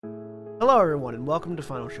Hello everyone and welcome to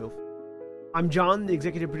Final Show. I'm John, the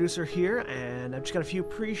executive producer here, and I've just got a few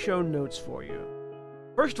pre-show notes for you.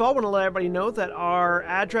 First of all, I want to let everybody know that our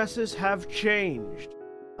addresses have changed.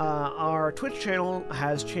 Our Twitch channel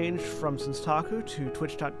has changed from Senstaku to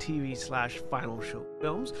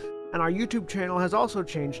twitch.tv/FinalShowFilms, and our YouTube channel has also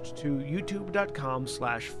changed to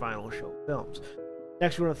youtube.com/FinalShowFilms.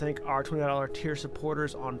 Next, we want to thank our $20 tier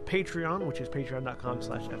supporters on Patreon, which is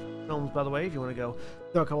patreon.com/FFilms, by the way, if you want to go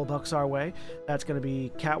throw a couple bucks our way. That's going to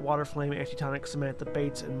be Cat Waterflame, Antitonic, Samantha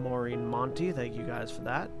Bates, and Maureen Monty. Thank you guys for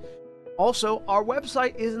that. Also, our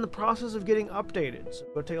website is in the process of getting updated, so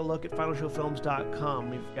go take a look at finalshowfilms.com.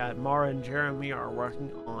 We've got Mara and Jeremy are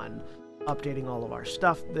working on updating all of our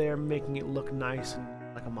stuff there, making it look nice and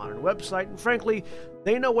like a modern website, and frankly,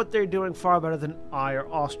 they know what they're doing far better than I or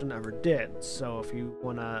Austin ever did. So if you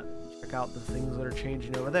want to check out the things that are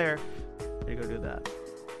changing over there, you go do that.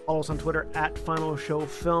 Follow us on Twitter at Final Show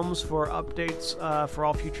Films for updates for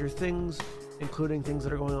all future things, including things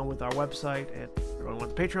that are going on with our website and going on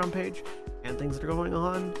with the Patreon page, and things that are going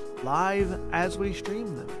on live as we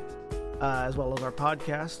stream them, as well as our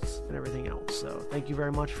podcasts and everything else. So thank you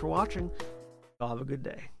very much for watching. Y'all have a good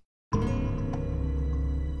day.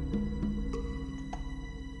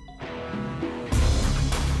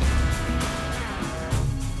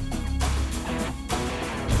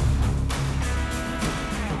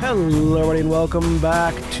 Hello everybody and welcome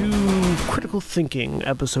back to Critical Thinking,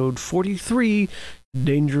 episode 43,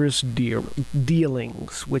 Dangerous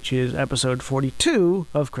Dealings, which is episode 42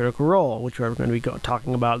 of Critical Role, which we're going to be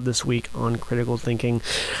talking about this week on Critical Thinking.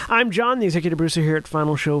 I'm John, the executive producer here at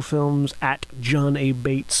Final Show Films, at John A.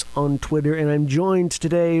 Bates on Twitter, and I'm joined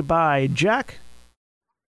today by Jack.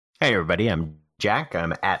 Hey everybody, I'm Jack.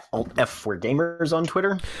 I'm at AltF4Gamers on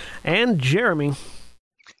Twitter. And Jeremy.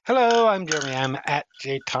 Hello, I'm Jeremy. I'm at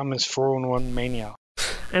JThomas411Mania.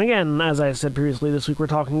 And again, as I said previously, this week we're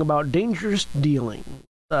talking about Dangerous Dealing,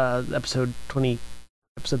 episode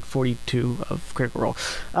 42 of Critical Role,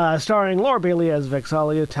 starring Laura Bailey as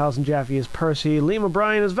Vexalia, Taliesin Jaffe as Percy, Liam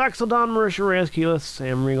O'Brien as Vax'ildan, Marisha Reyes-Keyleth,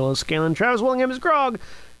 Sam Riegel as Scanlan, Travis Willingham as Grog,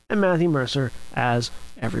 and Matthew Mercer as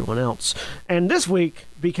everyone else. And this week,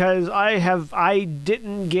 because I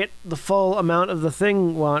didn't get the full amount of the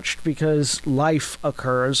thing watched because life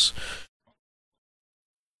occurs,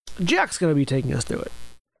 Jack's going to be taking us through it.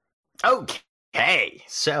 Okay,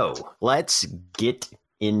 so let's get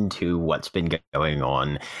into what's been going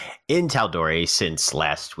on in Tal'Dorei since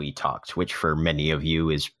last we talked, which for many of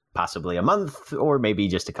you is possibly a month or maybe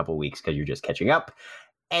just a couple weeks because you're just catching up.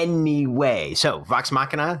 Anyway, so Vox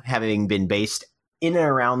Machina, having been based in and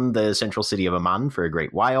around the central city of Amon for a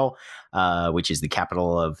great while, which is the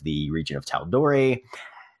capital of the region of Tal'Dorei,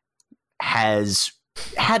 has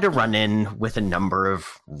had to run in with a number of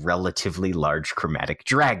relatively large chromatic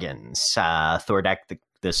dragons. Thordak,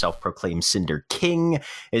 the self-proclaimed Cinder King,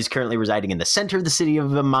 is currently residing in the center of the city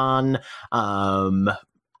of Amon,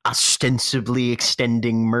 ostensibly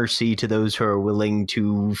extending mercy to those who are willing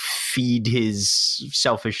to feed his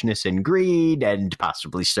selfishness and greed, and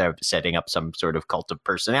possibly setting up some sort of cult of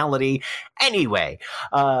personality. Anyway,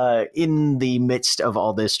 in the midst of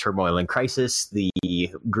all this turmoil and crisis, the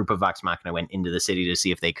group of Vox Machina went into the city to see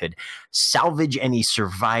if they could salvage any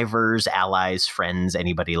survivors, allies, friends,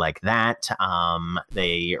 anybody like that.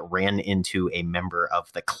 They ran into a member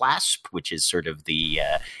of the Clasp, which is sort of the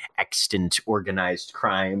extant organized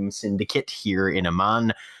crime syndicate here in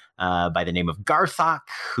Amon, by the name of Garthok,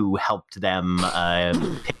 who helped them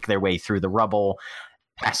pick their way through the rubble,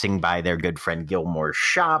 passing by their good friend Gilmore's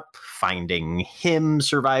shop, finding him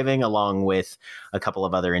surviving along with a couple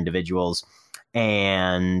of other individuals,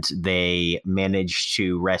 and they managed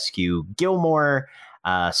to rescue Gilmore,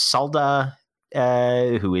 Salda,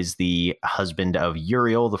 who is the husband of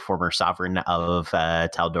Uriel, the former sovereign of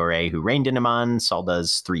Tal'Dorei, who reigned in Amon,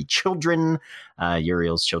 Salda's 3 children,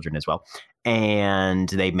 Uriel's children as well. And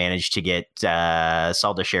they managed to get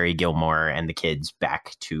Salda, Sherry, Gilmore, and the kids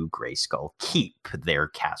back to Greyskull Keep, their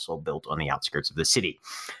castle built on the outskirts of the city.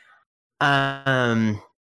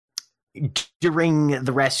 During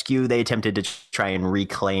the rescue, they attempted to try and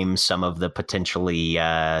reclaim some of the potentially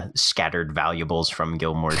scattered valuables from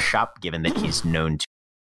Gilmore's shop, given that he's known to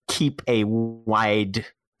keep a wide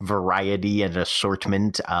variety and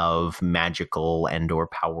assortment of magical and or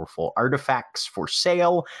powerful artifacts for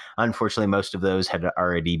sale. Unfortunately, most of those had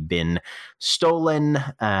already been stolen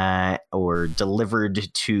or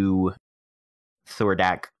delivered to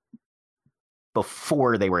Thordak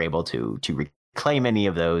before they were able to reclaim any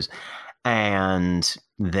of those. And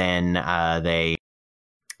then they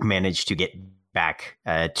managed to get back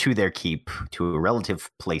to their keep, to a relative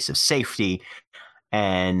place of safety,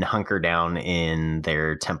 and hunker down in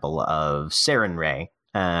their temple of Sarenrae,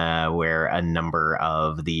 where a number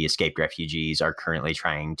of the escaped refugees are currently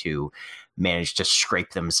trying to manage to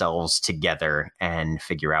scrape themselves together and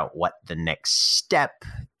figure out what the next step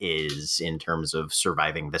is in terms of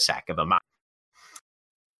surviving the sack of Amon.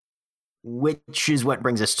 Which is what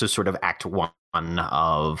brings us to sort of Act 1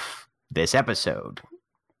 of this episode.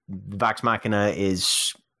 Vox Machina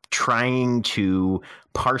is trying to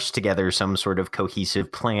parse together some sort of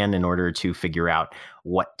cohesive plan in order to figure out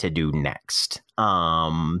what to do next.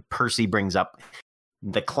 Percy brings up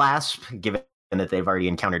the clasp, given that they've already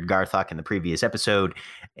encountered Garthok in the previous episode.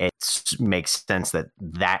 It makes sense that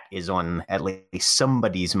that is on at least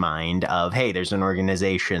somebody's mind of, hey, there's an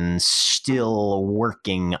organization still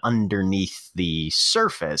working underneath the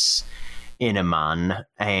surface in Amon,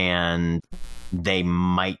 and they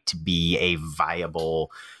might be a viable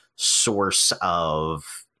source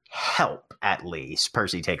of help, at least.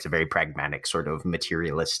 Percy takes a very pragmatic, sort of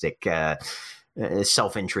materialistic,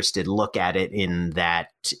 self-interested look at it, in that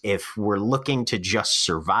if we're looking to just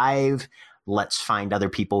survive, let's find other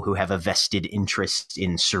people who have a vested interest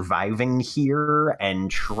in surviving here and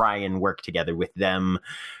try and work together with them.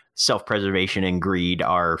 Self-preservation and greed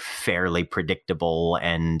are fairly predictable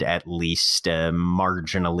and at least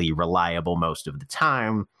marginally reliable most of the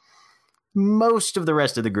time. Most of the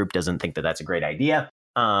rest of the group doesn't think that that's a great idea.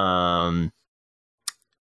 I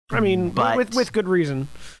mean, but with good reason.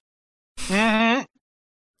 I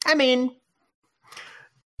mean,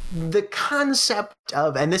 the concept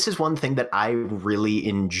of, and this is one thing that I really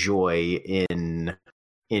enjoy in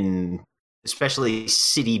especially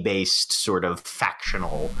city-based sort of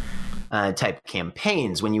factional type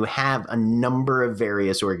campaigns, when you have a number of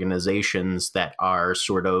various organizations that are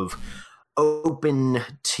sort of open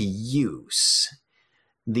to use.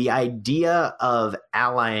 The idea of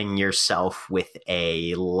allying yourself with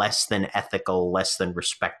a less than ethical, less than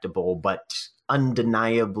respectable, but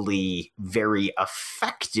undeniably very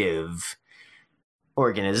effective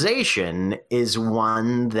organization is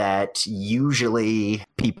one that usually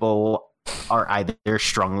people are either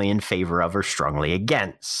strongly in favor of or strongly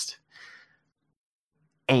against.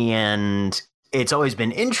 And it's always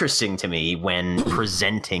been interesting to me when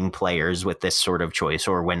presenting players with this sort of choice,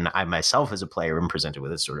 or when I myself as a player am presented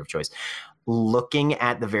with this sort of choice, looking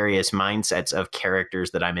at the various mindsets of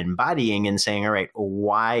characters that I'm embodying and saying, all right,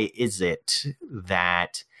 why is it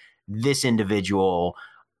that this individual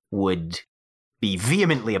would be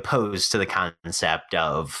vehemently opposed to the concept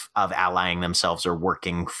of allying themselves or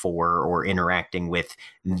working for or interacting with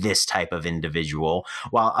this type of individual,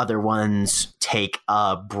 while other ones take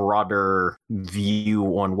a broader view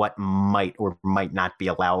on what might or might not be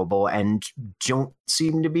allowable and don't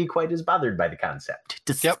seem to be quite as bothered by the concept.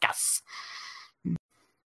 Discuss. Yep.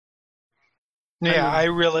 Yeah,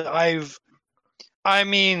 these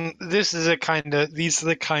are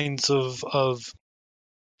the kinds of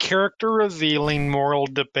character revealing moral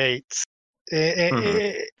debates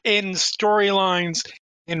in storylines,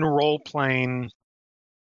 in role playing,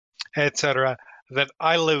 etc., that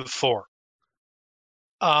I live for.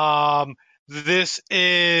 This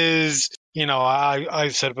is,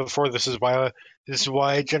 I've said it before, this is why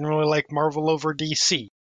I generally like Marvel over DC.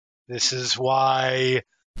 This is why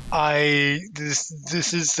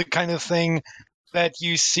this is the kind of thing that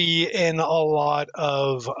you see in a lot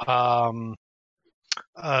of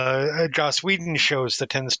Joss Whedon shows that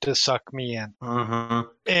tends to suck me in.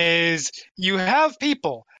 Is you have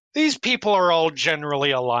people. These people are all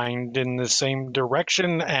generally aligned in the same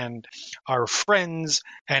direction and are friends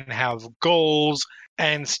and have goals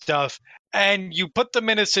and stuff. And you put them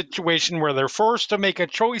in a situation where they're forced to make a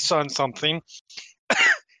choice on something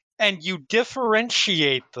and you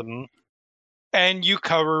differentiate them and you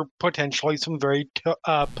cover potentially some very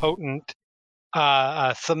potent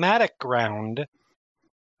thematic ground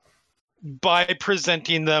by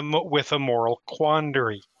presenting them with a moral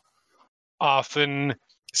quandary. Often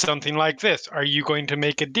something like this. Are you going to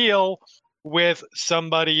make a deal with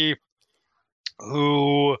somebody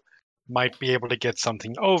who might be able to get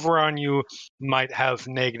something over on you, might have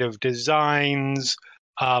negative designs,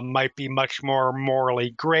 might be much more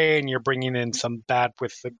morally gray, and you're bringing in some bad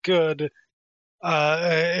with the good?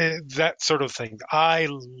 That sort of thing. I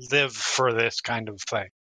live for this kind of thing.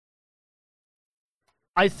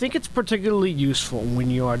 I think it's particularly useful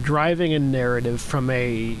when you are driving a narrative from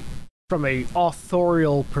a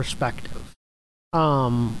authorial perspective,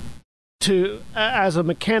 as a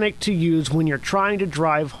mechanic to use when you're trying to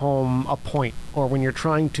drive home a point, or when you're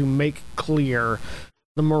trying to make clear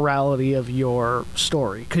the morality of your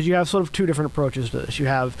story. Because you have sort of two different approaches to this. You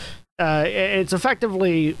have it's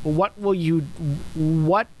effectively what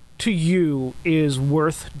to you is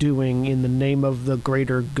worth doing in the name of the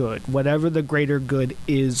greater good, whatever the greater good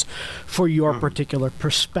is for your particular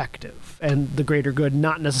perspective, and the greater good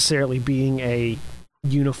not necessarily being a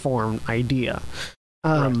uniform idea.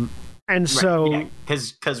 And so,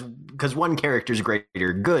 because one character's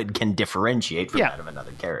greater good can differentiate from that of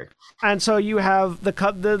another character. And so you have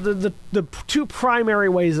the two primary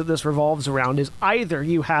ways that this revolves around is either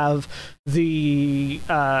you have the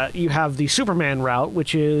Superman route,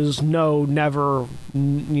 which is never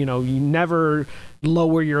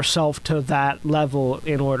lower yourself to that level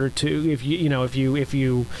in order to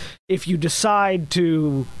if you decide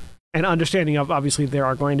to. And understanding of, obviously, there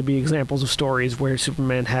are going to be examples of stories where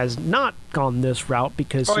Superman has not gone this route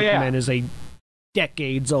because Superman is a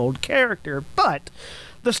decades-old character. But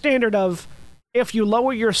the standard of, if you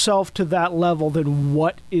lower yourself to that level, then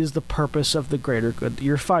what is the purpose of the greater good that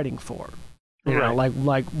you're fighting for? You know,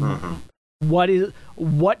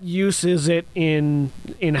 what use is it in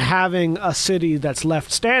having a city that's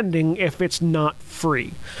left standing if it's not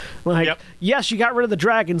free? Like, yes, you got rid of the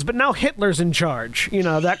dragons, but now Hitler's in charge. You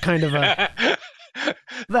know, that kind of a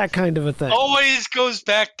thing. Always goes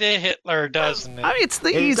back to Hitler, doesn't it? I mean, it's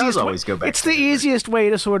the easiest. Always go back. It's the easiest way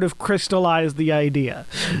to sort of crystallize the idea.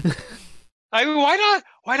 I mean, why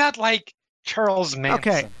not like Charles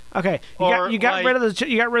Manson? Okay. You got rid of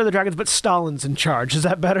the dragons, but Stalin's in charge. Is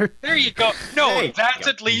that better? There you go. No, that's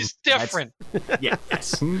at least different.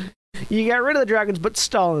 Yes. You got rid of the dragons, but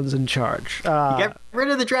Stalin's in charge. You got rid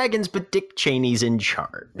of the dragons, but Dick Cheney's in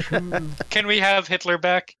charge. Can we have Hitler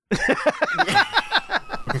back?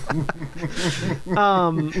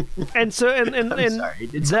 And so I'm sorry.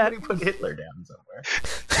 Did somebody put Hitler down somewhere?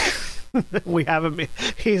 We have him.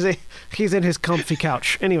 He's in his comfy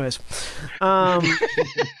couch. Anyways, my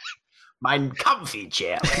comfy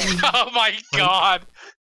chair. Oh my god.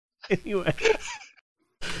 Anyway,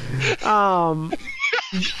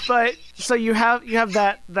 but so you have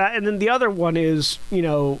that, and then the other one is,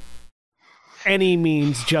 any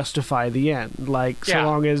means justify the end. Like, so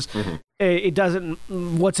long as it doesn't.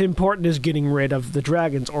 What's important is getting rid of the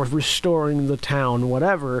dragons or restoring the town,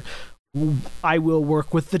 whatever. I will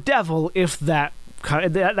work with the devil if that's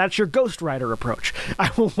your Ghost Rider approach.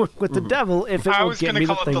 I will work with the devil if it will get me the thing. I was going to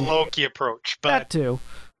call it the Loki approach, but that too.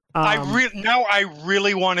 Now I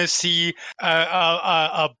really want to see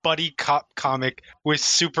a buddy cop comic with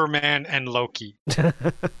Superman and Loki.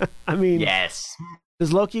 I mean, yes.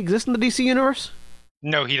 Does Loki exist in the DC universe?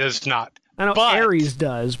 No, he does not. I know Ares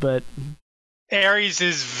does, but Ares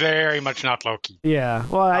is very much not Loki. Yeah,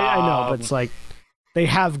 well, I know, but it's like they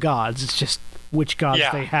have gods. It's just which gods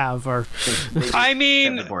they have are. I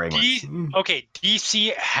mean,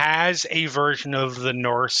 DC has a version of the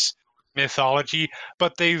Norse mythology,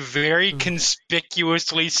 but they very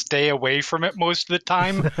conspicuously stay away from it most of the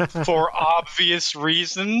time for obvious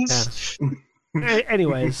reasons. Yeah.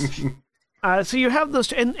 Anyways, so you have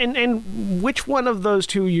those, and which one of those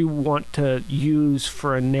two you want to use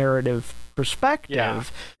for a narrative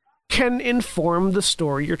perspective can inform the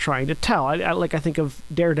story you're trying to tell. I think of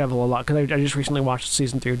Daredevil a lot, because I just recently watched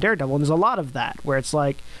season 3 of Daredevil, and there's a lot of that where it's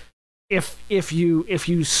like, if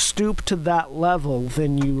you stoop to that level,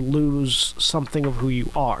 then you lose something of who you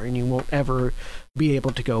are, and you won't ever be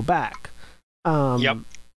able to go back.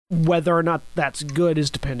 Whether or not that's good is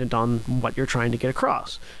dependent on what you're trying to get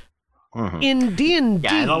across. In D&D...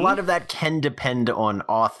 Yeah, and a lot of that can depend on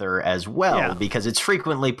author as well, because it's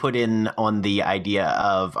frequently put in on the idea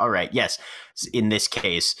of, all right, yes, in this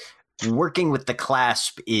case, working with the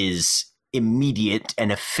clasp is immediate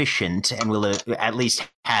and efficient and will at least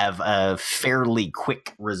have a fairly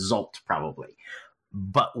quick result, probably.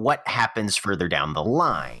 But what happens further down the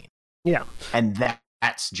line? Yeah. And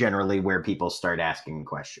that's generally where people start asking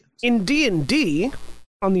questions. In D&D...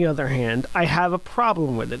 on the other hand, I have a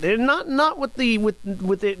problem with it, and not with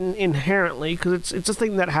it inherently, because it's a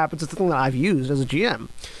thing that happens. It's a thing that I've used as a GM,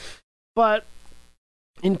 but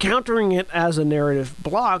encountering it as a narrative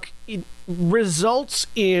block, it results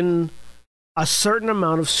in a certain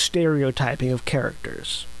amount of stereotyping of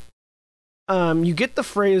characters. You get the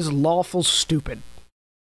phrase "lawful stupid,"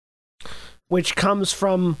 which comes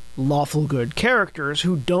from lawful good characters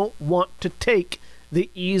who don't want to take the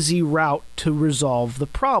easy route to resolve the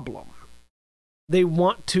problem. They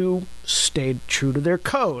want to stay true to their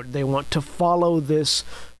code. They want to follow this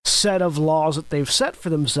set of laws that they've set for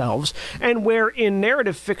themselves, and where in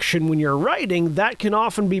narrative fiction, when you're writing, that can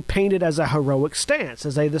often be painted as a heroic stance,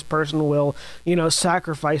 as this person will,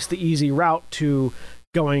 sacrifice the easy route to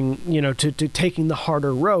going, to taking the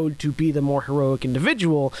harder road to be the more heroic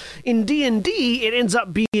individual. In D&D, it ends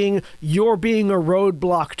up being, you're being a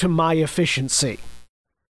roadblock to my efficiency.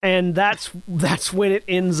 And that's when it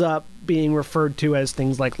ends up being referred to as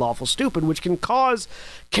things like lawful stupid, which can cause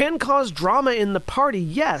drama in the party,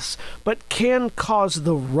 yes, but can cause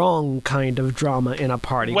the wrong kind of drama in a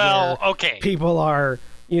party. Well, okay. People are,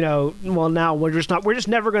 now we're just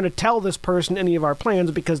never going to tell this person any of our plans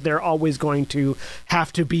because they're always going to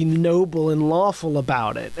have to be noble and lawful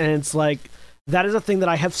about it. And it's like, that is a thing that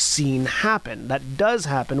I have seen happen. That does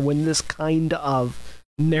happen when this kind of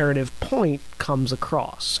narrative point comes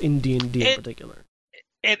across in D&D in particular.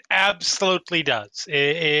 It absolutely does.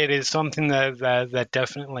 It is something that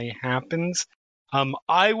definitely happens.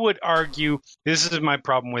 I would argue this is my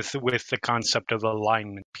problem with the concept of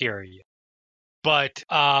alignment, period. But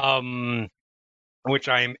which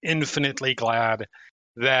I am infinitely glad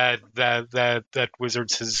that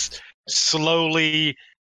Wizards has slowly,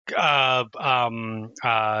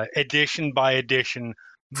 edition by edition,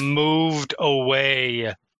 moved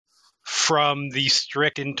away from the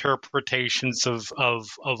strict interpretations of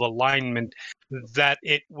alignment that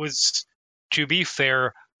it was, to be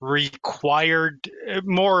fair, required,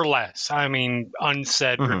 more or less,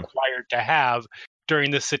 unsaid, required to have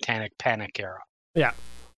during the Satanic Panic era. Yeah.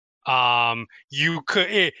 You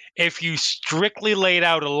could, if you strictly laid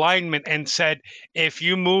out alignment and said, if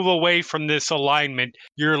you move away from this alignment,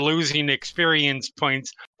 you're losing experience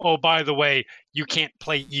points. Oh, by the way, you can't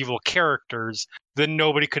play evil characters. Then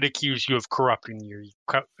nobody could accuse you of corrupting you.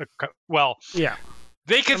 Well, yeah,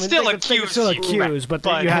 they could still accuse you. But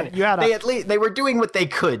you had they were doing what they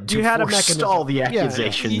could to forestall the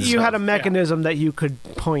accusations. You had a mechanism that you could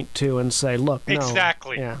point to and say, "Look, no."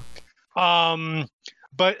 Exactly. Yeah.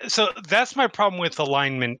 But so that's my problem with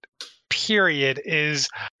alignment, period, is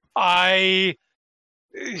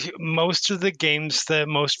most of the games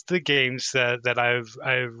that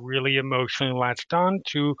I've really emotionally latched on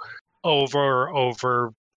to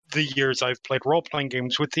over the years I've played role-playing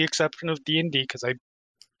games, with the exception of D&D, because I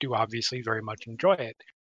do obviously very much enjoy it,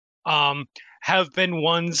 have been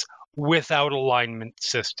ones without alignment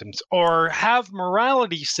systems, or have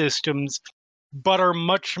morality systems, but are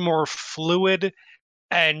much more fluid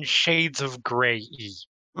and shades of gray-y.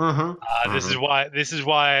 This is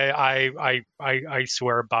why I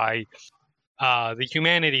swear by the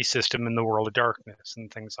humanity system in the World of Darkness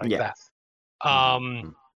and things like that.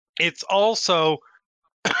 It's also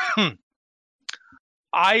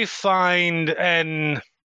I find, and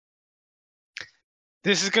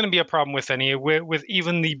this is going to be a problem with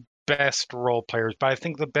even the best role players, but I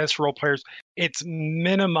think the best role players, it's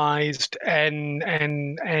minimized and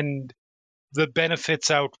the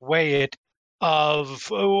benefits outweigh it of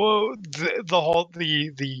the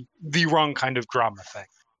wrong kind of drama thing,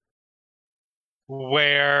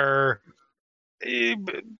 where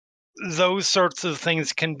those sorts of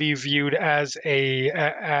things can be viewed as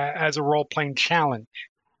a role-playing challenge.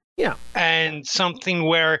 Yeah. And something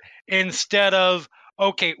where instead of,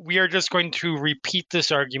 okay, we are just going to repeat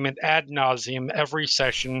this argument ad nauseum every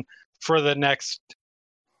session for the next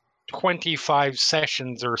 25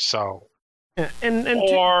 sessions or so. And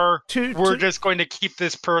we're just going to keep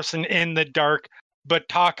this person in the dark, but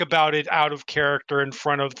talk about it out of character in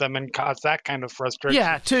front of them and cause that kind of frustration.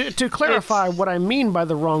 Yeah, to clarify, what I mean by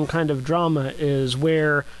the wrong kind of drama is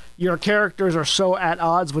where your characters are so at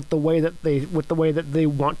odds with the way that they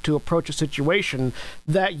want to approach a situation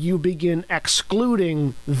that you begin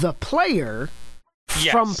excluding the player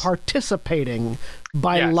from participating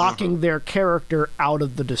by locking their character out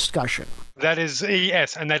of the discussion. That is,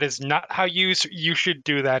 yes, and that is not how you should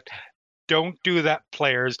do that. Don't do that,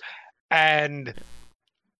 players. And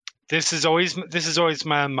this is always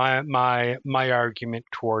my argument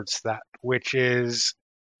towards that, which is,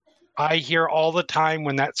 I hear all the time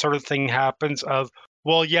when that sort of thing happens of,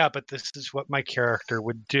 well, yeah, but this is what my character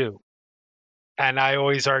would do. And I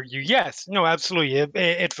always argue, yes, no, absolutely.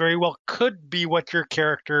 It very well could be what your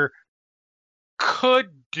character could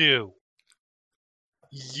do.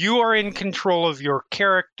 You are in control of your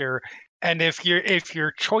character, and if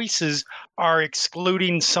your choices are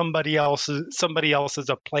excluding somebody else as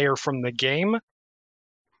a player from the game,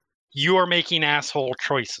 you are making asshole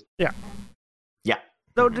choices. Yeah. Yeah.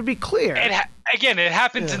 Though to be clear, it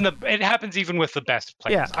happens it happens even with the best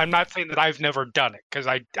players. Yeah. I'm not saying that I've never done it, because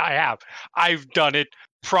I have. I've done it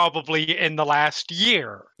probably in the last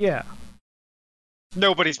year. Yeah.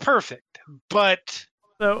 Nobody's perfect, but.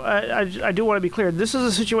 So I do want to be clear. This is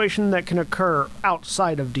a situation that can occur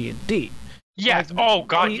outside of D&D. Yes. Oh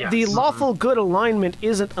God. Yes. The lawful good alignment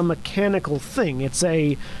isn't a mechanical thing. It's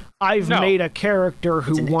a I've made a character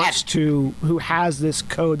who who has this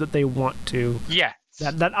code that they want to. Yes.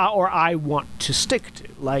 Or I want to stick to.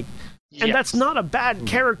 Like, and that's not a bad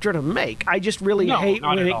character to make. I just really hate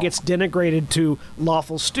when it gets denigrated to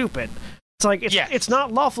lawful stupid. It's like, it's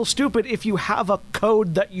not lawful stupid if you have a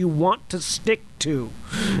code that you want to stick to.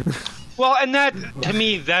 Well, and that, to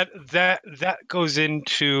me, that goes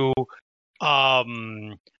into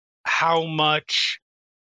how much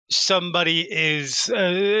somebody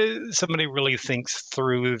really thinks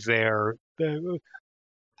through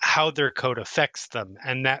how their code affects them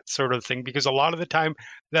and that sort of thing. Because a lot of the time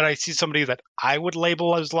that I see somebody that I would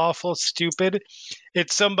label as lawful stupid,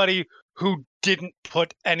 it's somebody who didn't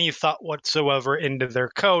put any thought whatsoever into their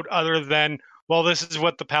code other than, well, this is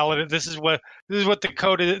what the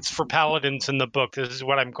code is for paladins in the book. This is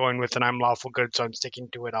what I'm going with, and I'm lawful good, so I'm sticking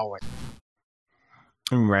to it always.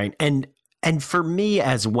 Right. And for me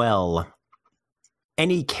as well,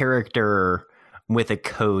 any character with a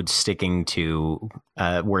code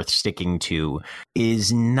worth sticking to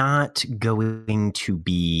is not going to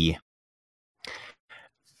be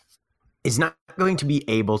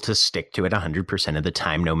able to stick to it 100% of the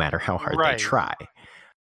time, no matter how hard they try.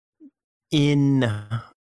 In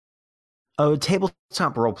a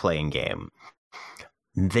tabletop role-playing game,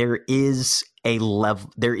 there is a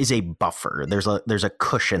buffer. There's a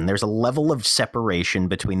cushion. There's a level of separation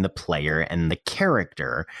between the player and the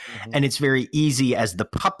character. Mm-hmm. And it's very easy as the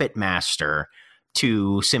puppet master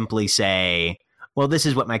to simply say, well, this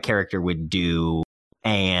is what my character would do,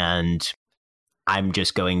 and I'm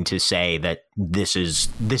just going to say that this is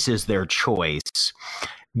their choice.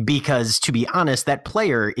 Because, to be honest, that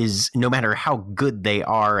player is, no matter how good they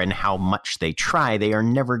are and how much they try, they are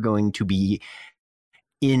never going to be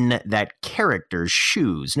in that character's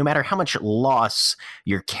shoes. No matter how much loss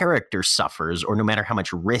your character suffers, or no matter how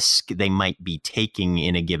much risk they might be taking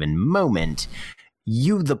in a given moment,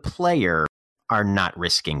 you, the player, are not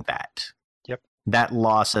risking that. Yep. That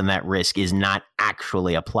loss and that risk is not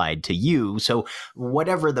actually applied to you. So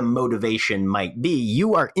whatever the motivation might be,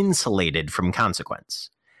 you are insulated from consequence.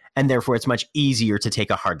 And therefore, it's much easier to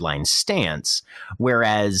take a hardline stance.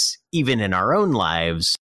 Whereas even in our own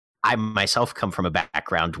lives, I myself come from a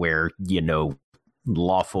background where,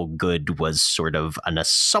 lawful good was sort of an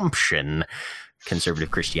assumption.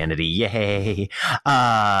 Conservative Christianity, yay.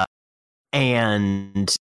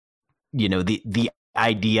 And, the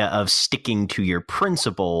idea of sticking to your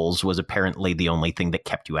principles was apparently the only thing that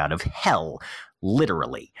kept you out of hell,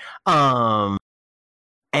 literally.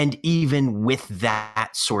 And even with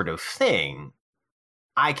that sort of thing,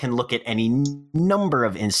 I can look at any number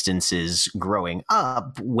of instances growing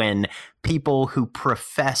up when people who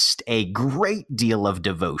professed a great deal of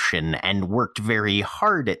devotion and worked very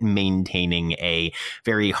hard at maintaining a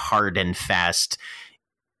very hard and fast,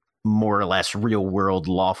 more or less real world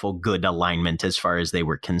lawful good alignment as far as they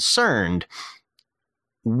were concerned,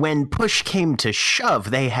 when push came to shove,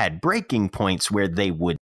 they had breaking points where they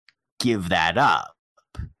would give that up.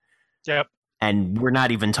 Yep. And we're not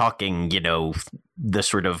even talking, the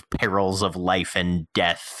sort of perils of life and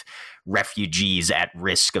death, refugees at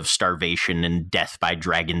risk of starvation and death by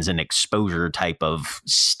dragons and exposure type of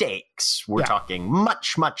stakes. We're talking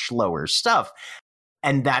much, much lower stuff.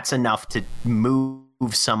 And that's enough to move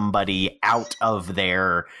somebody out of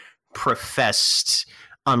their professed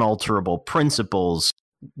unalterable principles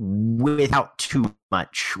without too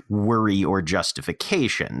much worry or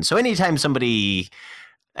justification. So anytime somebody...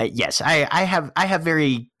 yes, I have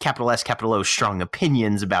very capital S, capital O strong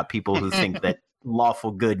opinions about people who think that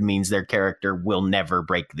lawful good means their character will never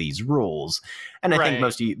break these rules. And I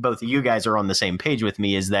think both of you guys are on the same page with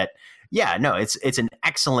me, is that, it's an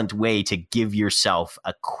excellent way to give yourself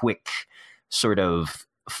a quick sort of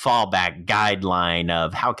fallback guideline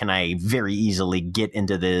of how can I very easily get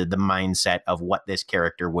into the mindset of what this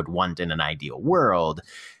character would want in an ideal world.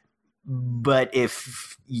 But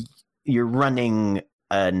if you're running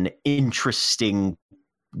an interesting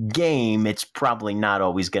game, it's probably not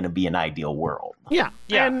always going to be an ideal world. Yeah.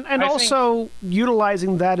 And also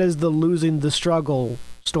utilizing that as the losing the struggle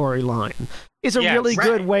storyline is a really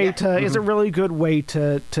good way to is a really good way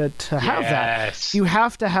to have that. You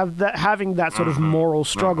have to have that, having that sort of moral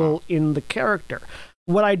struggle in the character.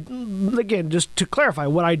 Again, just to clarify,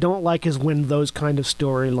 what I don't like is when those kind of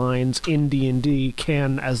storylines in D&D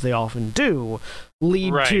can, as they often do,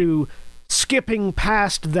 lead to skipping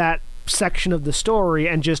past that section of the story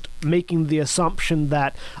and just making the assumption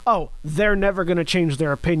that, they're never going to change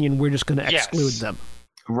their opinion, we're just going to exclude them.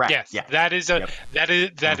 Right. Yes. Yeah. That is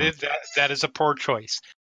a poor choice.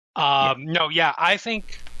 I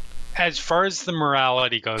think as far as the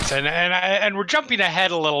morality goes, and we're jumping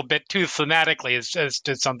ahead a little bit too thematically as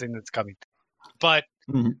to something that's coming, but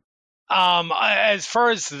as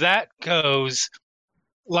far as that goes,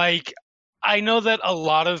 like, I know that a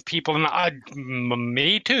lot of people, and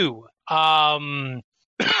me too,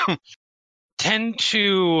 tend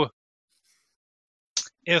to,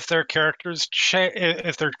 if their characters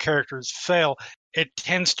fail, it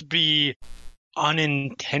tends to be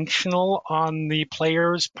unintentional on the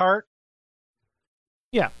player's part.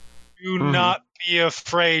 Yeah. Do not be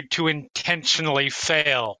afraid to intentionally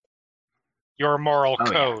fail your moral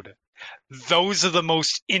code. Yeah. Those are the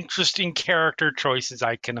most interesting character choices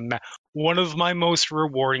I can imagine. One of my most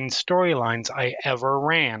rewarding storylines I ever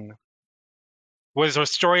ran was a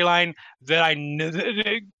storyline that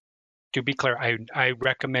to be clear, I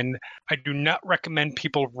do not recommend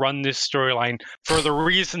people run this storyline for the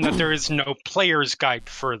reason that there is no player's guide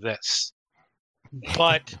for this.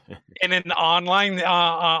 But in an online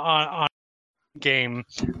game,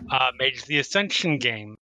 Mage of the Ascension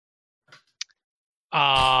game,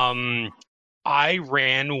 I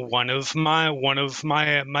ran one of my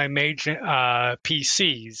mage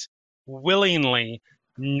PCs willingly,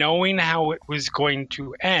 knowing how it was going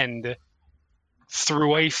to end,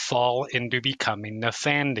 through a fall into becoming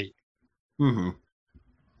Nefandi. You're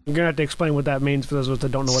gonna have to explain what that means for those of us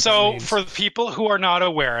that don't know what that means. So, for the people who are not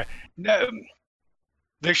aware,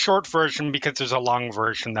 the short version, because there's a long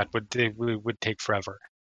version that would take forever.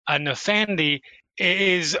 A Nefandi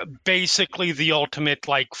is basically the ultimate,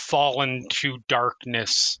 like, fallen to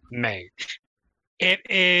darkness mage. It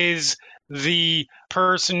is the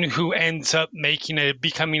person who ends up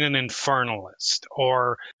becoming an infernalist,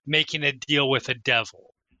 or making a deal with a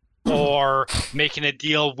devil, or making a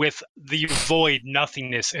deal with the void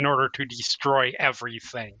nothingness in order to destroy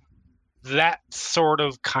everything. That sort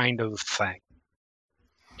of kind of thing.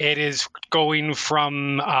 It is going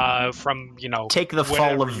from take the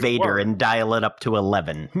fall of Vader and dial it up to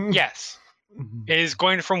 11. Yes. It is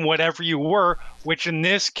going from whatever you were, which in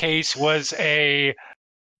this case was a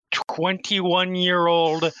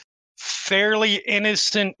 21-year-old, fairly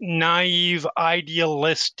innocent, naive,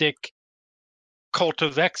 idealistic Cult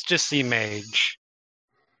of Ecstasy mage,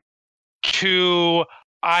 to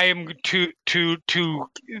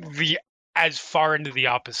the as far into the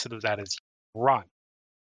opposite of that as you run.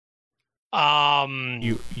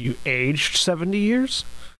 You aged 70 years?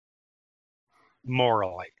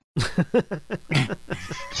 Morally.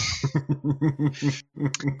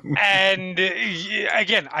 And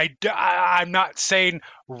again, I'm not saying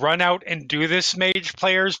run out and do this, mage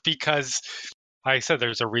players, because like I said,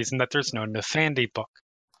 there's a reason that there's no Nefandi book.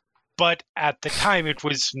 But at the time, it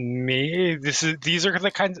was me. These are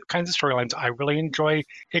the kinds of storylines I really enjoy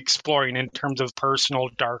exploring in terms of personal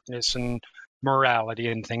darkness and morality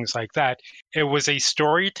and things like that. It was a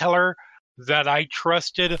storyteller that I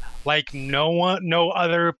trusted like no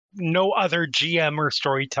other GM or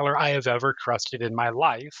storyteller I have ever trusted in my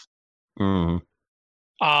life.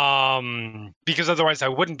 Because otherwise I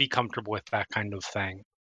wouldn't be comfortable with that kind of thing.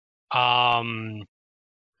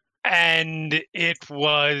 And it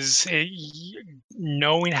was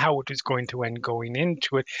knowing how it was going to end going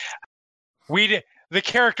into it. The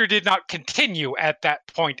character did not continue at that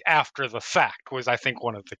point after the fact, was I think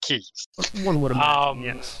one of the keys. One would imagine,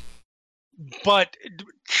 yes. But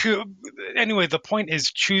anyway, the point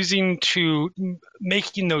is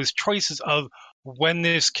making those choices of when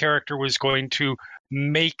this character was going to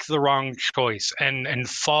make the wrong choice and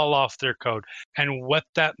fall off their code, and what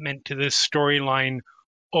that meant to this storyline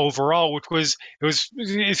overall, it was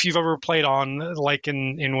if you've ever played on, like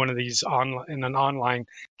in one of these in an online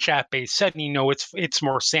chat-based setting, you know, it's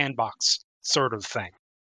more sandbox sort of thing.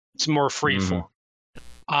 It's more freeform.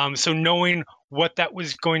 So knowing what that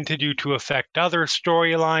was going to do to affect other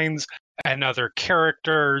storylines and other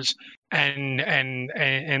characters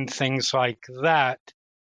and things like that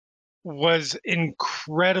was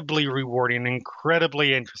incredibly rewarding,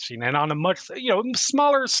 incredibly interesting, and on a much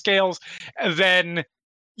smaller scales than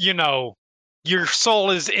your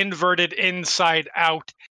soul is inverted inside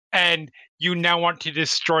out and you now want to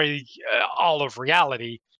destroy all of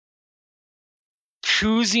reality.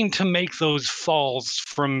 Choosing to make those falls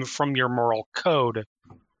from your moral code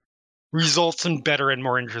results in better and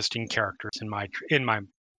more interesting characters, in my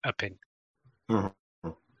opinion.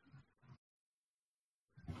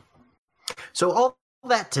 So all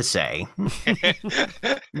that to say, I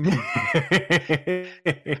mean,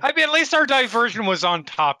 at least our diversion was on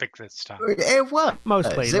topic this time. It was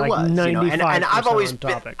mostly. It was. 95% and I've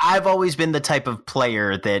always been the type of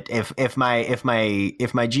player that if my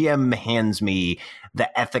GM hands me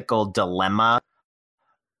the ethical dilemma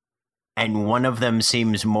and one of them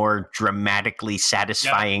seems more dramatically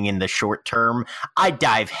satisfying in the short term, I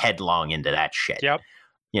dive headlong into that shit. Yep.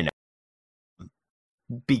 You know,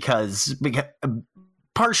 because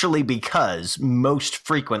partially because most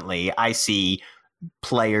frequently I see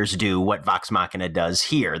players do what Vox Machina does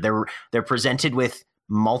here. They're presented with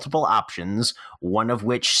multiple options, one of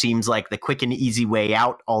which seems like the quick and easy way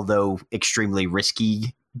out, although extremely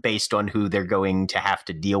risky based on who they're going to have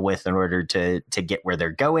to deal with in order to get where they're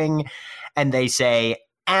going. And they say,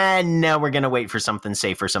 and no, we're going to wait for something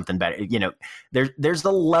safer, something better. You know, there's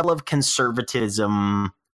the level of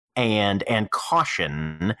conservatism and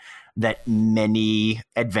caution that many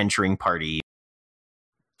adventuring parties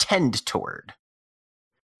tend toward.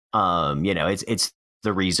 You know, it's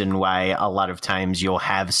the reason why a lot of times you'll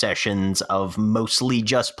have sessions of mostly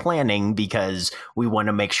just planning, because we want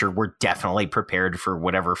to make sure we're definitely prepared for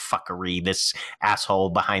whatever fuckery this asshole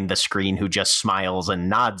behind the screen who just smiles and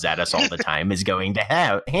nods at us all the time is going to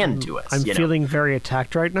hand to us. I'm feeling very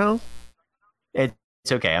attacked right now. It's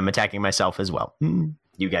okay. I'm attacking myself as well.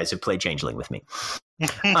 You guys have played Changeling with me.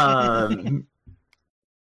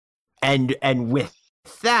 And with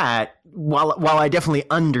that, while I definitely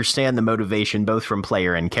understand the motivation both from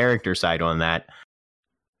player and character side on that,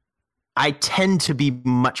 I tend to be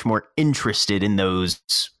much more interested in those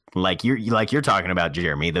like you're talking about,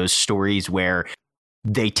 Jeremy, those stories where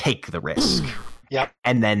they take the risk. Yep.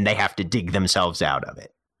 And then they have to dig themselves out of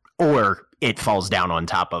it, or it falls down on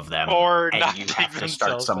top of them, or and not you dig have to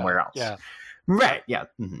start somewhere else. Yeah. Right. Yeah.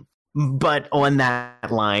 Mm-hmm. But on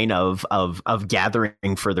that line of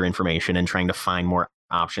gathering further information and trying to find more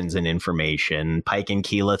options and information, Pike and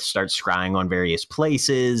Keyleth start scrying on various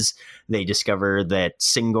places. They discover that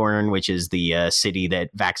Singorn, which is the city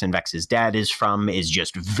that Vax and Vex's dad is from, is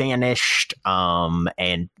just vanished,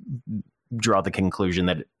 and draw the conclusion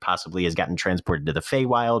that it possibly has gotten transported to the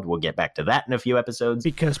Feywild. We'll get back to that in a few episodes.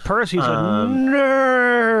 Because Percy's a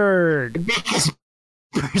nerd. Because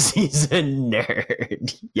Percy's a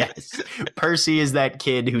nerd. Yes, Percy is that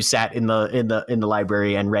kid who sat in the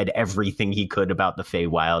library and read everything he could about the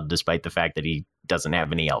Feywild, despite the fact that he doesn't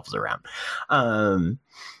have any elves around.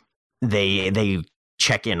 They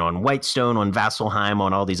check in on Whitestone, on Vasselheim,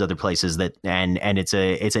 on all these other places that, and it's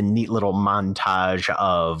a neat little montage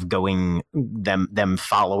of going them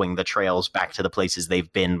following the trails back to the places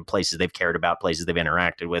they've been, places they've cared about, places they've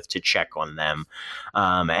interacted with, to check on them.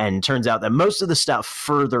 And turns out that most of the stuff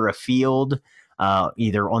further afield,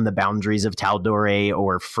 either on the boundaries of Tal'Dorei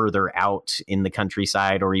or further out in the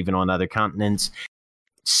countryside or even on other continents,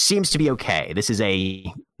 seems to be okay. This is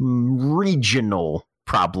a regional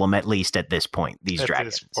problem, at least at this point. These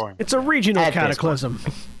dragons. It's a regional cataclysm.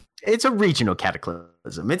 It's a regional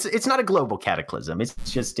cataclysm. It's not a global cataclysm. It's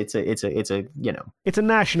just it's a you know, it's a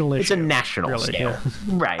national issue. It's a national really, scale, yeah.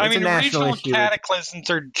 right? I it's mean, a national regional issue. cataclysms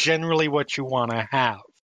are generally what you want to have.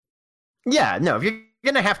 Yeah, no, if you're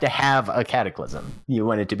gonna have to have a cataclysm, you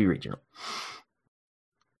want it to be regional.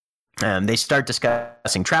 They start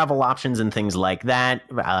discussing travel options and things like that,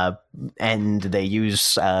 and they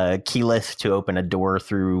use Keyleth to open a door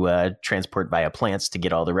through transport via plants to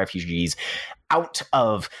get all the refugees out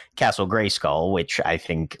of Castle Greyskull, which I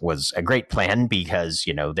think was a great plan because,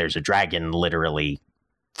 you know, there's a dragon literally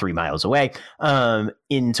 3 miles away,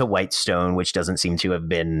 into Whitestone, which doesn't seem to have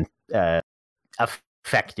been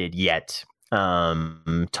affected yet.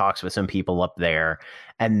 Talks with some people up there,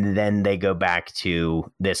 and then they go back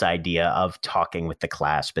to this idea of talking with the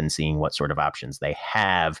Clasp and seeing what sort of options they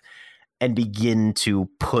have, and begin to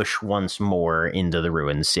push once more into the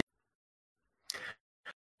ruined city.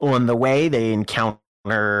 On the way, they encounter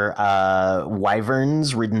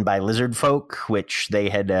wyverns ridden by lizard folk, which they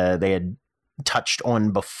had touched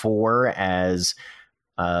on before as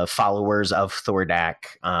followers of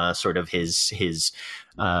Thordak, sort of his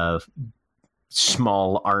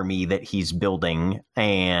small army that he's building,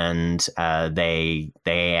 and they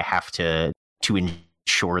have to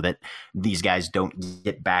ensure that these guys don't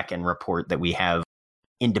get back and report that we have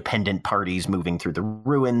independent parties moving through the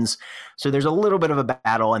ruins. So there's a little bit of a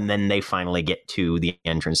battle, and then they finally get to the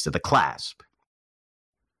entrance to the Clasp.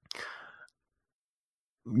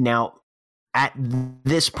 Now, at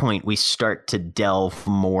this point, we start to delve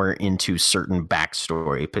more into certain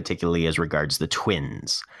backstory, particularly as regards the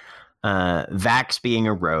twins. Vax, being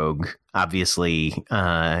a rogue, obviously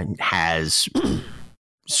has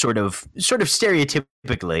sort of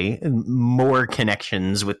stereotypically more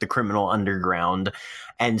connections with the criminal underground,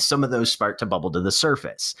 and some of those start to bubble to the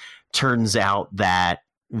surface. Turns out that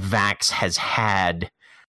Vax has had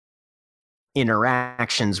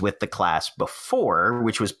interactions with the Clasp before,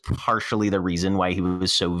 which was partially the reason why he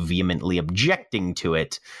was so vehemently objecting to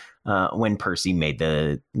it when Percy made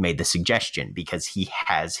the suggestion, because he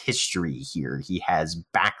has history here, he has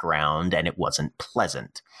background, and it wasn't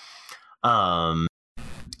pleasant. And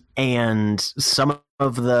some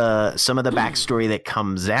of the backstory that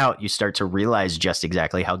comes out, you start to realize just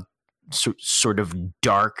exactly how sort of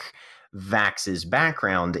dark Vax's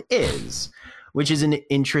background is, which is an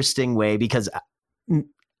interesting way, because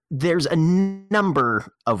there's a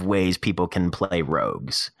number of ways people can play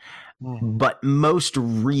rogues. But most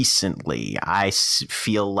recently, I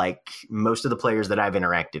feel like most of the players that I've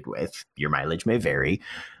interacted with, your mileage may vary,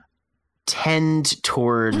 tend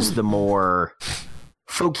towards the more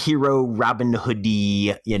folk hero, Robin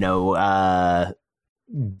Hoody,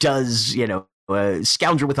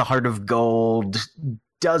 scoundrel with a heart of gold,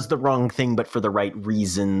 does the wrong thing but for the right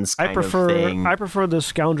reasons kind of thing. I prefer the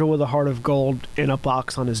scoundrel with a heart of gold in a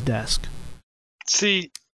box on his desk.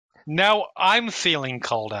 See, now I'm feeling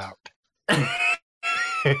called out.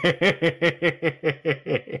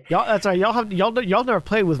 Y'all, that's right. Y'all never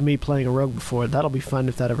played with me playing a rogue before. That'll be fun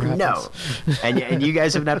if that ever happens. No, and you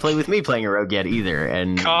guys have not played with me playing a rogue yet either.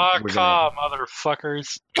 And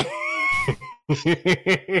motherfuckers.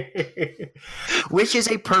 Which is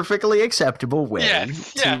a perfectly acceptable way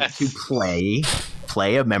to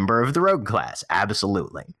play a member of the rogue class.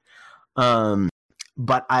 Absolutely.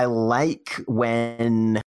 But I like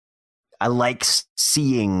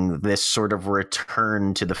seeing this sort of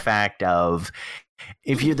return to the fact of,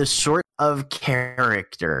 if you're the sort of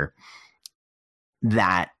character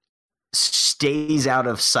that stays out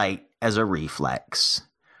of sight as a reflex,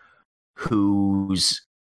 whose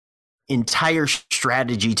entire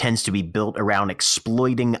strategy tends to be built around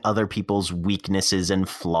exploiting other people's weaknesses and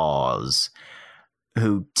flaws,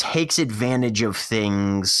 who takes advantage of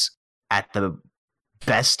things at the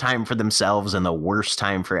best time for themselves and the worst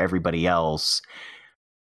time for everybody else,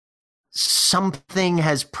 something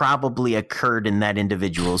has probably occurred in that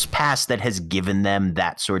individual's past that has given them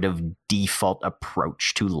that sort of default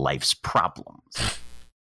approach to life's problems.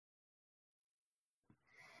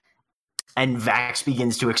 And Vax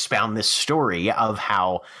begins to expound this story of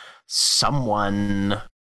how someone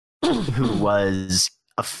who was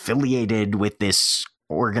affiliated with this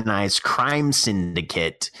organized crime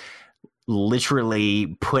syndicate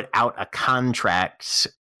literally put out a contract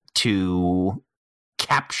to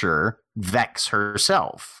capture Vex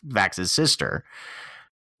herself, Vax's sister,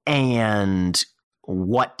 and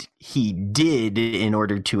what he did in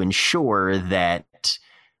order to ensure that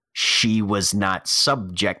she was not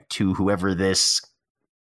subject to whoever this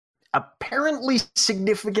apparently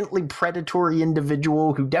significantly predatory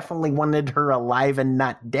individual who definitely wanted her alive and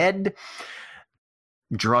not dead.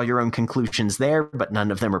 Draw your own conclusions there, but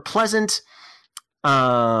none of them are pleasant.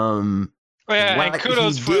 What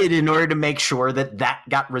he did in order to make sure that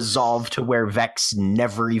got resolved to where Vex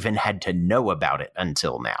never even had to know about it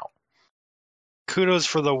until now. Kudos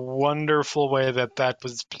for the wonderful way that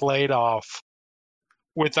was played off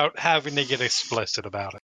without having to get explicit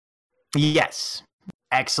about it. Yes,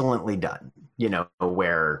 excellently done.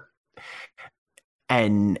 Where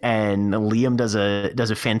and Liam does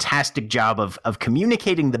a fantastic job of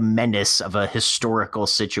communicating the menace of a historical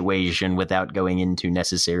situation without going into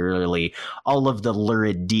necessarily all of the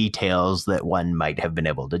lurid details that one might have been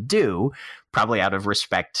able to do, probably out of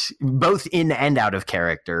respect, both in and out of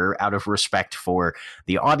character, out of respect for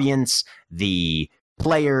the audience, the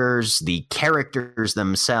players, the characters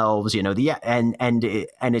themselves, and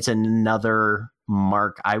it's another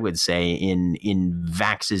mark, I would say, in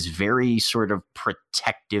Vax's very sort of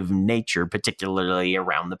protective nature, particularly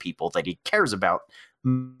around the people that he cares about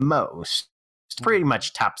most. Pretty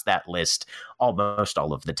much tops that list almost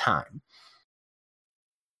all of the time.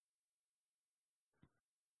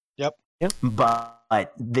 Yep.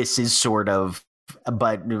 But this is sort of,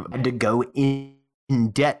 but to go in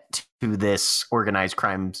debt to this organized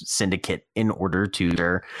crime syndicate in order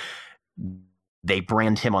to, they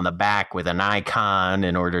brand him on the back with an icon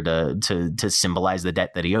in order to symbolize the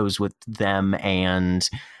debt that he owes with them. And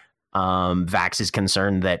Vax is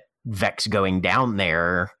concerned that Vex going down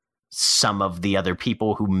there, some of the other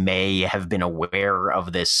people who may have been aware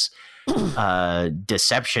of this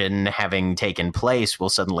deception having taken place will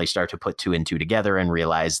suddenly start to put two and two together and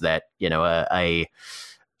realize that, a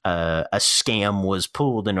scam was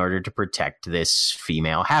pulled in order to protect this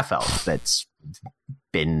female half-elf that's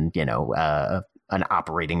been, an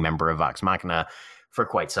operating member of Vox Machina for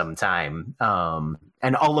quite some time.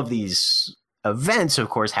 And all of these events, of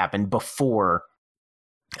course, happened before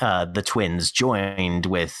the twins joined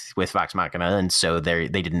with Vox Machina, and so they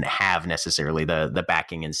didn't have necessarily the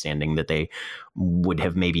backing and standing that they would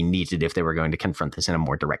have maybe needed if they were going to confront this in a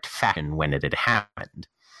more direct fashion when it had happened.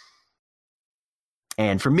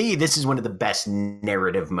 And for me, this is one of the best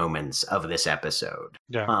narrative moments of this episode.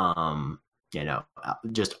 Yeah.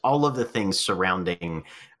 Just all of the things surrounding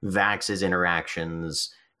Vax's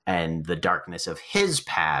interactions and the darkness of his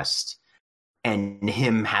past, and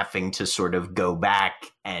him having to sort of go back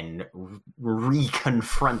and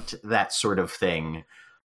reconfront that sort of thing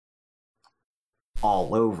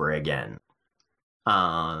all over again.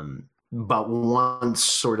 But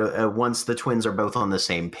once the twins are both on the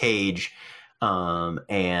same page,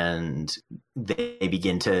 and they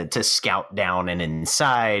begin to scout down and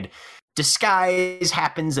inside, disguise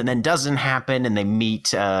happens and then doesn't happen, and they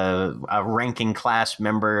meet a ranking class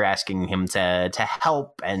member asking him to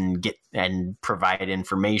help and provide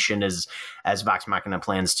information as Vox Machina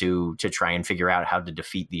plans to try and figure out how to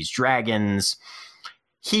defeat these dragons.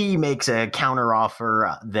 He makes a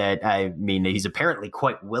counteroffer that, he's apparently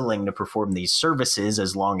quite willing to perform these services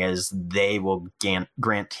as long as they will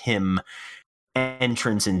grant him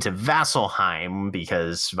entrance into Vasselheim,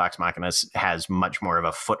 because Vox Machina has much more of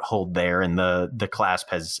a foothold there, and the clasp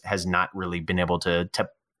has not really been able to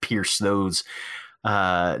pierce those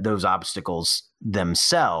obstacles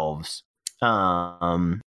themselves.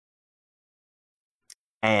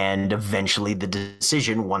 And eventually the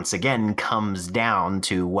decision once again comes down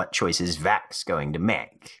to what choice is Vax going to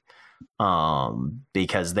make.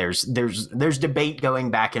 Because there's debate going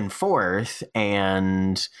back and forth,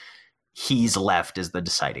 and he's left as the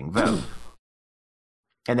deciding vote.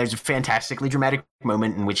 And there's a fantastically dramatic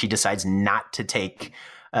moment in which he decides not to take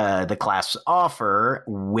the class offer,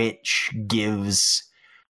 which gives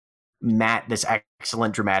Matt this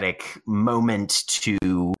excellent dramatic moment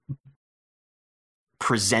to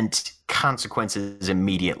present consequences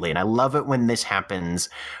immediately. And I love it when this happens,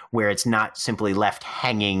 where it's not simply left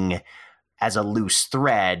hanging as a loose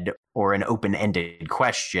thread or an open-ended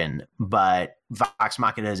question, but Vox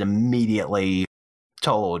Machina is immediately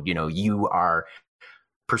told, you are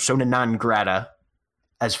persona non grata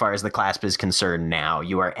as far as the clasp is concerned now.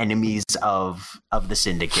 You are enemies of the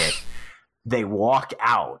Syndicate. They walk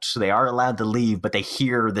out. They are allowed to leave, but they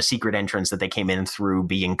hear the secret entrance that they came in through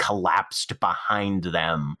being collapsed behind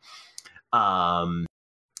them.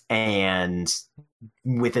 And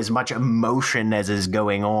with as much emotion as is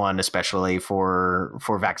going on, especially for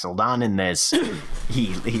Vax'ildan in this,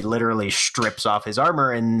 he literally strips off his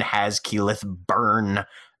armor and has Keyleth burn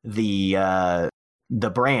the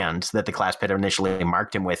brand that the clasp had initially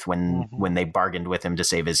marked him with when they bargained with him to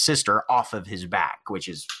save his sister off of his back, which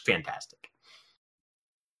is fantastic.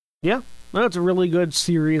 Yeah, well, it's a really good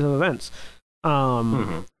series of events.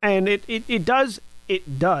 And it does.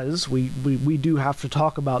 We do have to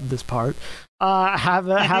talk about this part. Have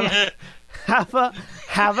a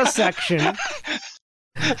section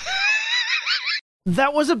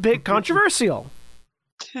that was a bit controversial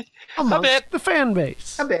amongst the fan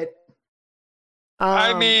base. A bit.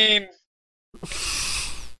 I mean,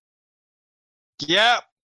 yeah.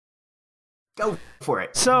 Go for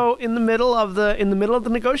it. So in the middle of the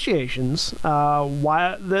negotiations,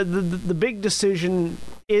 why the big decision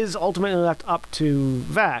is ultimately left up to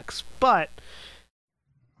Vax, but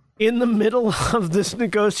in the middle of this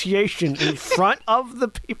negotiation, in front of the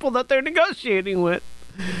people that they're negotiating with,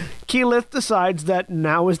 Keyleth decides that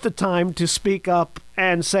now is the time to speak up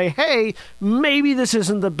and say, "Hey, maybe this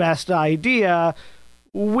isn't the best idea.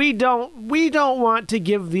 We don't want to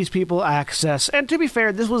give these people access." And to be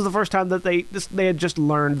fair, this was the first time that they had just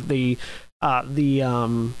learned the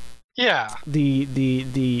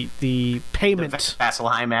payment, the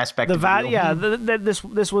Vasselheim aspect.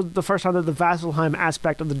 This was the first time that the Vasselheim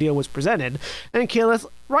aspect of the deal was presented, and Keyleth,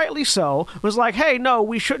 rightly so, was like, "Hey, no,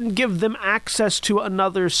 we shouldn't give them access to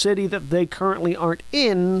another city that they currently aren't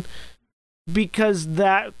in, because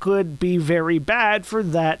that could be very bad for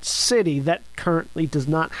that city that currently does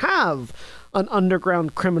not have an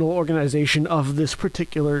underground criminal organization of this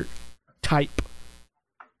particular type.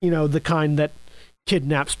 The kind that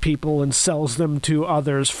kidnaps people and sells them to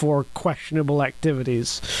others for questionable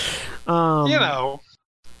activities." And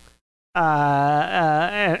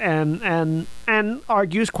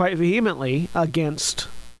argues quite vehemently against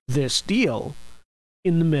this deal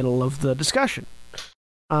in the middle of the discussion.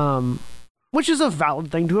 Which is a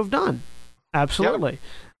valid thing to have done. Absolutely.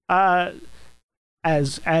 Yep.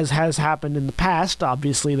 As has happened in the past,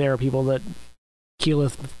 obviously there are people that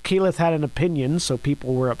Keyleth had an opinion, so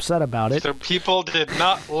people were upset about it. So people did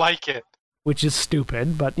not like it. Which is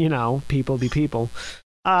stupid, but people be people.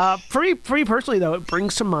 For me personally, though, it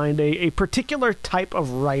brings to mind a particular type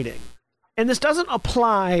of writing. And this doesn't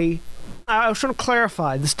apply, I was trying to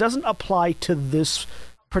clarify, this doesn't apply to this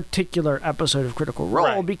particular episode of Critical Role,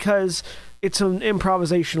 right, because it's an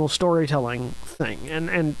improvisational storytelling thing,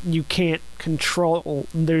 and you can't control.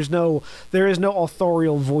 There is no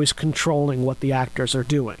authorial voice controlling what the actors are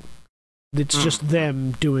doing. It's just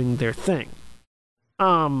them doing their thing.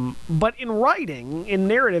 But in writing, in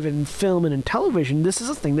narrative, in film, and in television, this is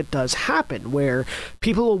a thing that does happen, where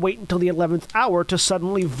people will wait until the 11th hour to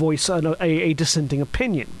suddenly voice a dissenting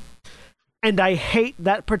opinion. And I hate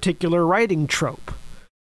that particular writing trope,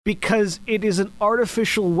 because it is an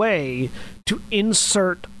artificial way to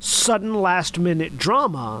insert sudden last-minute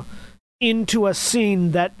drama into a scene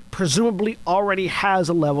that presumably already has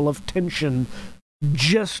a level of tension,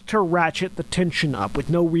 just to ratchet the tension up with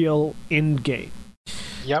no real end game.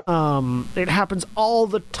 Yep. It happens all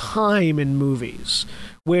the time in movies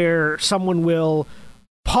where someone will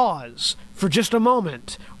pause for just a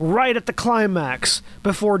moment right at the climax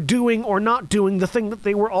before doing or not doing the thing that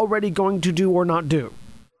they were already going to do or not do.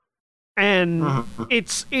 And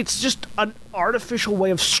it's just an artificial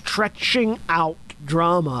way of stretching out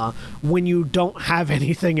drama when you don't have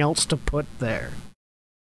anything else to put there.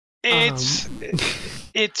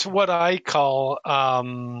 It's what I call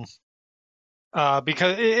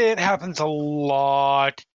because it happens a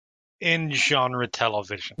lot in genre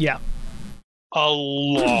television. Yeah. A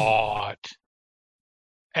lot.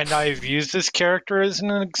 And I've used this character as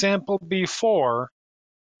an example before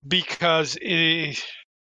because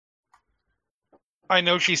I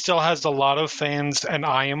know she still has a lot of fans, and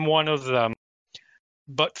I am one of them.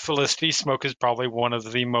 But Felicity Smoke is probably one of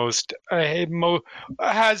the most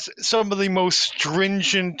has some of the most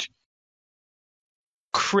stringent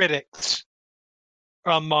critics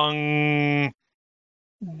among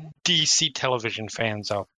DC television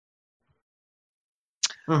fans out.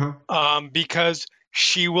 Because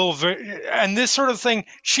she will, and this sort of thing,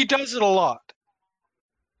 she does it a lot.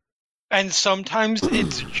 And sometimes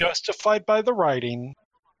it's justified by the writing,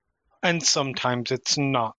 and sometimes it's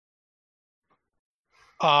not.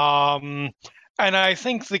 And I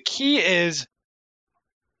think the key is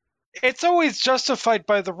it's always justified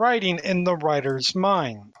by the writing in the writer's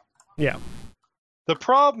mind. Yeah. The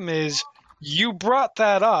problem is you brought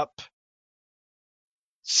that up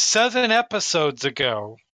 7 episodes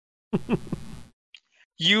ago.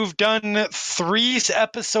 You've done 3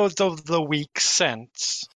 episodes of the week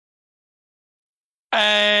since.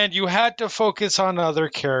 And you had to focus on other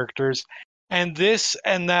characters and this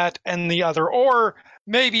and that and the other. Or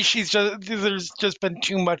maybe there's just been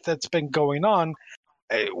too much that's been going on.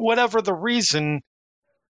 Whatever the reason,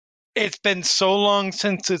 it's been so long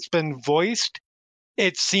since it's been voiced,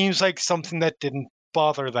 it seems like something that didn't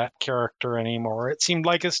bother that character anymore. It seemed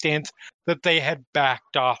like a stance that they had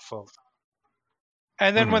backed off of.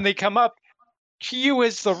 And then when they come up, to you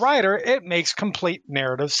as the writer, it makes complete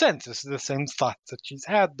narrative sense. This is the same thoughts that she's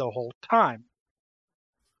had the whole time.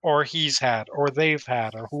 Or he's had, or they've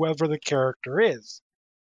had, or whoever the character is.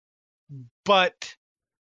 But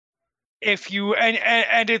if you,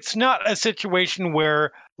 and it's not a situation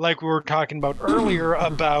where, like we were talking about earlier,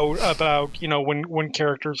 about when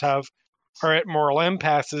characters are at moral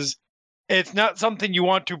impasses, it's not something you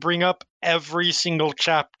want to bring up every single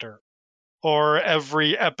chapter. Or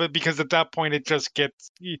every episode, because at that point it just gets,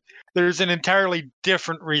 there's an entirely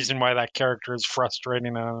different reason why that character is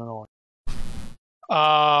frustrating and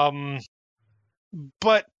annoying.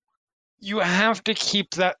 But you have to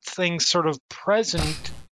keep that thing sort of present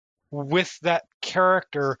with that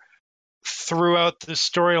character throughout the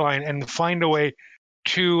storyline and find a way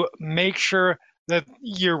to make sure that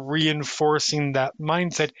you're reinforcing that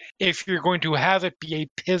mindset if you're going to have it be a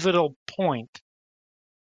pivotal point.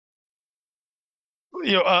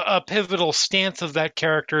 A pivotal stance of that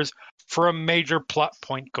character's for a major plot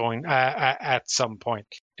point going at some point.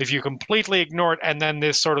 If you completely ignore it and then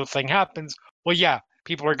this sort of thing happens, well, yeah,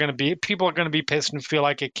 people are going to be pissed and feel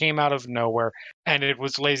like it came out of nowhere and it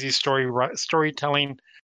was lazy storytelling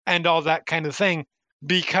and all that kind of thing,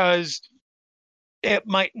 because it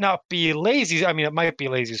might not be lazy. I mean, it might be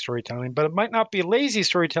lazy storytelling, but it might not be lazy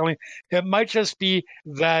storytelling. It might just be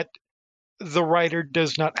that the writer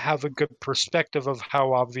does not have a good perspective of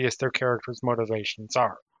how obvious their character's motivations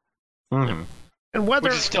are. Mm-hmm. And whether,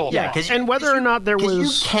 which is still or not there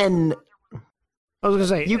was... I was going to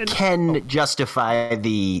say... You can justify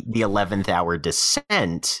the 11th hour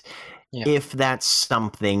descent if that's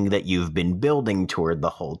something that you've been building toward the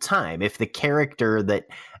whole time. If the character that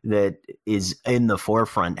is in the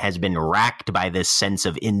forefront has been racked by this sense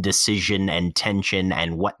of indecision and tension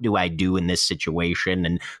and what do I do in this situation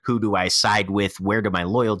and who do I side with, where do my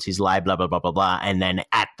loyalties lie, blah, blah, blah, blah, blah. And then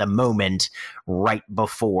at the moment, right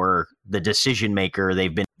before the decision maker,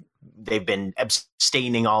 they've been they've been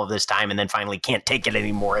abstaining all of this time and then finally can't take it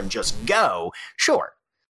anymore and just go. Sure.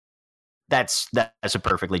 That's a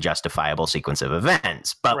perfectly justifiable sequence of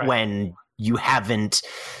events. But when you haven't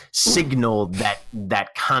signaled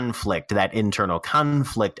that conflict, that internal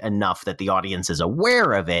conflict enough that the audience is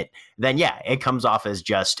aware of it, then it comes off as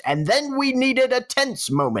just, and then we needed a tense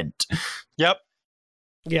moment. Yep.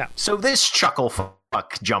 Yeah. So this chuckle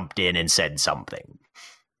fuck jumped in and said something.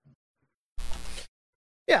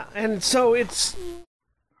 Yeah, and so it's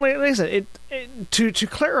like I said, to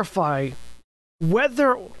clarify,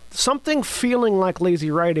 whether something feeling like lazy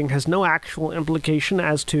writing has no actual implication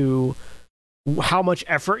as to how much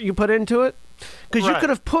effort you put into it, because you could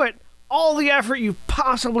have put all the effort you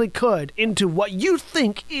possibly could into what you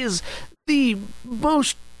think is the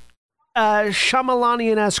most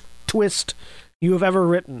Shyamalanian-esque twist you have ever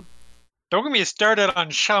written. Don't get me started on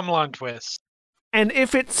Shyamalan twists. And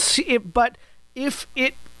if it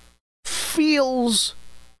feels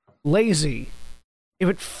lazy, if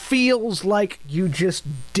it feels like you just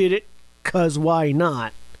did it 'cause why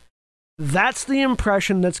not, that's the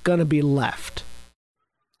impression that's going to be left.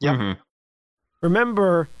 Yep. Mm-hmm.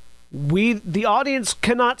 Remember, the audience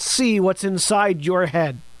cannot see what's inside your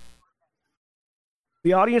head.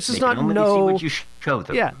 The audience does not know see what you show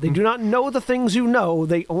them. Yeah, they do not know the things you know.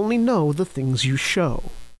 They only know the things you show.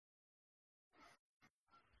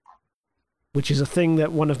 Which is a thing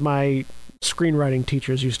that one of my screenwriting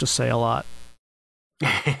teachers used to say a lot.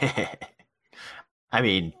 I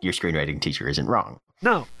mean, your screenwriting teacher isn't wrong.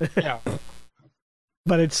 No. Yeah.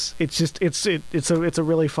 But it's a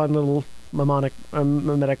really fun little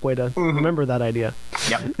mimetic way to remember that idea.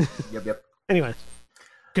 Yep. Anyway.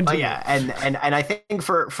 Continue. Oh yeah, and I think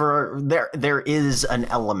for there is an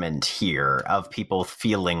element here of people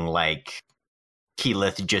feeling like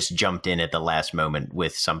Keyleth just jumped in at the last moment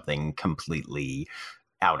with something completely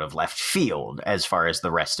out of left field as far as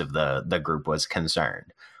the rest of the group was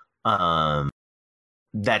concerned.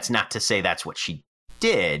 That's not to say that's what she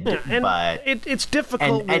did, but it's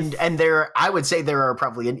difficult. And there, I would say there are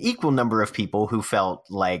probably an equal number of people who felt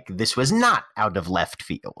like this was not out of left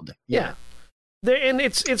field. Yeah. And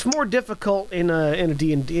it's more difficult in an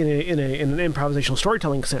improvisational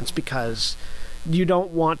storytelling sense, because you don't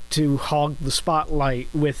want to hog the spotlight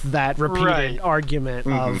with that repeated argument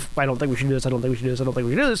of I don't think we should do this, I don't think we should do this, I don't think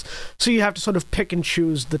we should do this. So you have to sort of pick and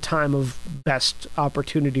choose the time of best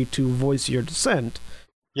opportunity to voice your dissent.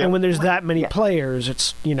 Yep. And when there's that many players,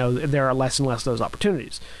 it's there are less and less of those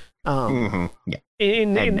opportunities. Yeah. You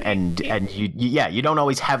don't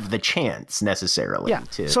always have the chance necessarily. Yeah.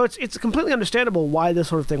 So it's completely understandable why this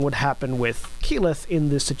sort of thing would happen with Keyleth in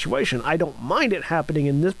this situation. I don't mind it happening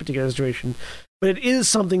in this particular situation, but it is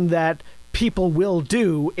something that people will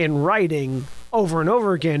do in writing over and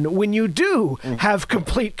over again when you do have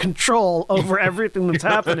complete control over everything that's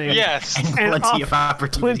happening. Yes. And plenty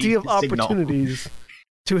of opportunities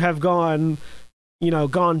to have gone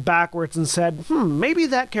backwards and said, maybe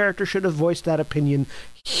that character should have voiced that opinion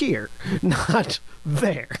here, not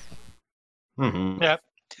there. Mm-hmm. Yeah.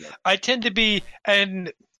 I tend to be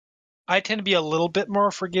a little bit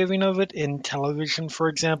more forgiving of it in television, for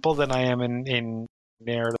example, than I am in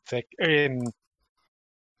narrative, in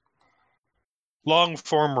long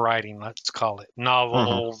form writing, let's call it,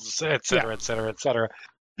 novels, et cetera,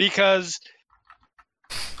 because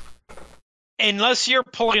unless you're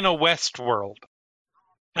pulling a Westworld,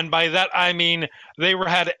 and by that I mean they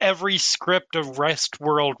had every script of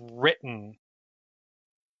Westworld written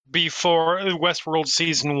before Westworld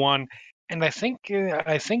season 1, and I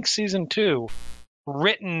think season 2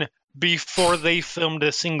 written before they filmed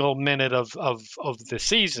a single minute of the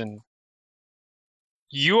season.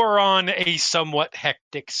 You are on a somewhat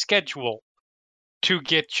hectic schedule to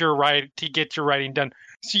get your writing done,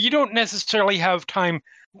 so you don't necessarily have time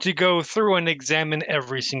to go through and examine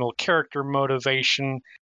every single character motivation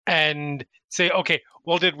and say, okay,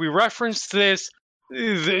 well, did we reference this?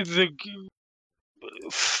 Did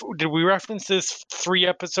we reference this 3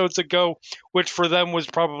 episodes ago, which for them was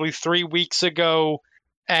probably 3 weeks ago,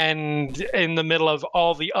 and in the middle of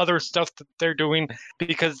all the other stuff that they're doing,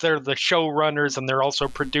 because they're the showrunners and they're also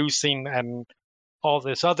producing and all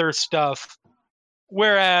this other stuff.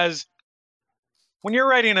 Whereas when you're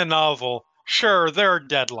writing a novel, sure, there are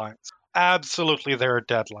deadlines. Absolutely, there are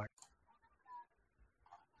deadlines.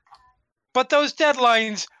 But those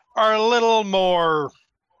deadlines are a little more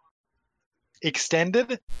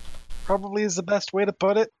extended, probably is the best way to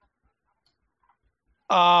put it.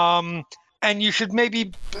 And you should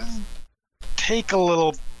maybe take a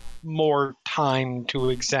little more time to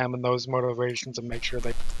examine those motivations and make sure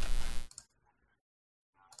they...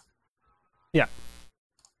 Yeah.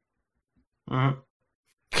 Mm-hmm.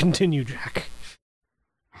 Continue, Jack.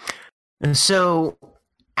 And so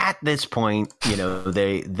at this point,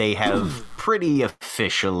 they have pretty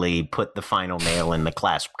officially put the final nail in the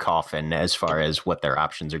clasp coffin as far as what their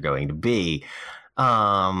options are going to be.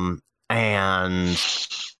 And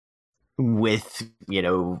with,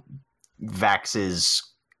 Vax's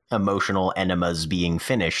emotional enemas being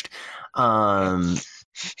finished,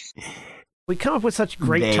 we come up with such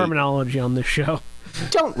great terminology on this show.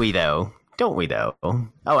 Don't we, though? Oh,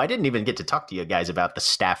 I didn't even get to talk to you guys about the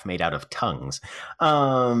staff made out of tongues.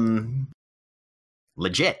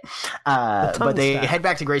 Legit. But they head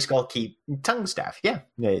back to Grayskull Keep. Tongue staff, yeah.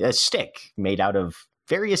 A stick made out of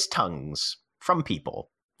various tongues from people,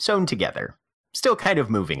 sewn together. Still kind of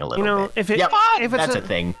moving a little bit. If that's a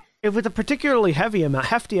thing. If with a particularly hefty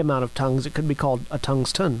amount of tongues, it could be called a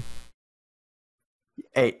tungstun.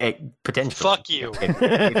 A potential. Fuck you.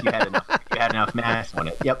 If you had enough mass on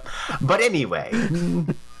it. Yep. But anyway,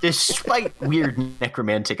 despite weird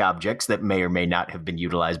necromantic objects that may or may not have been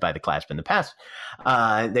utilized by the clasp in the past,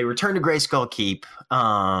 they return to Grayskull Keep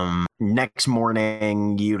next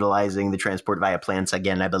morning, utilizing the transport via plants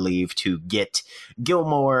again, I believe, to get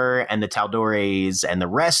Gilmore and the Taldores and the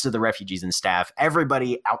rest of the refugees and staff,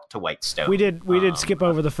 everybody out to Whitestone. We did skip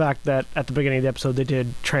over the fact that at the beginning of the episode they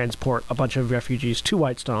did transport a bunch of refugees to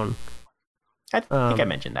Whitestone. I think I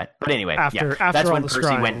mentioned that. But anyway, after that's all when the Percy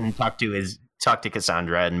scrying. went and talked to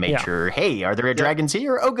Cassandra and made sure, hey, are there dragons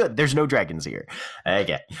here? Oh, good. There's no dragons here.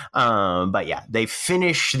 Okay. But yeah, they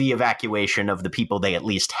finish the evacuation of the people they at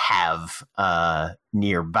least have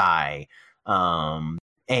nearby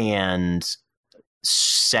and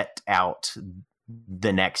set out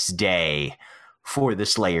the next day for the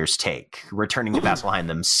Slayer's Take, returning to Vasselheim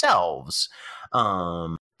themselves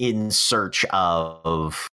in search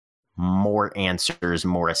of more answers,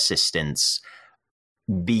 more assistance,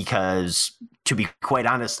 because to be quite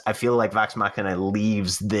honest, I feel like Vox Machina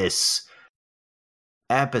leaves this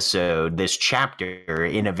episode, this chapter,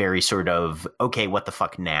 in a very sort of, okay, what the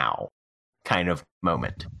fuck now kind of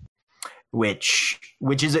moment, which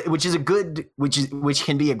can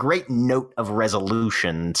be a great note of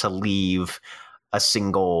resolution to leave a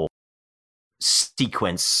single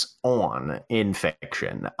sequence on in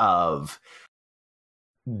fiction of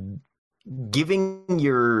giving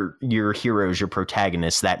your heroes, your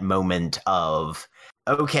protagonists, that moment of,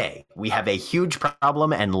 okay, we have a huge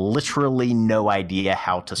problem and literally no idea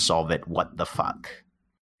how to solve it. What the fuck?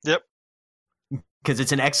 Yep. Because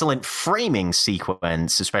it's an excellent framing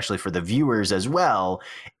sequence, especially for the viewers as well,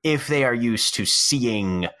 if they are used to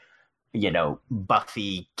seeing,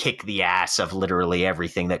 Buffy kick the ass of literally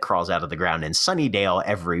everything that crawls out of the ground in Sunnydale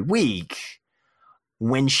every week.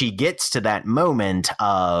 When she gets to that moment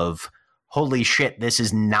of, holy shit, this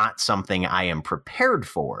is not something I am prepared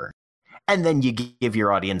for. And then you give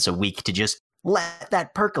your audience a week to just let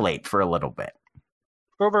that percolate for a little bit.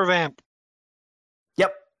 Ubervamp.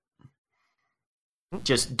 Yep.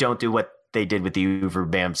 Just don't do what they did with the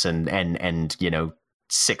Ubervamps and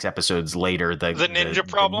 6 episodes later, the ninja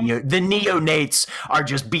problem? The neonates are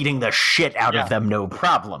just beating the shit out of them, no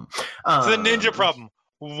problem. The ninja problem.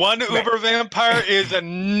 One Uber vampire is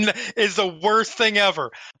the worst thing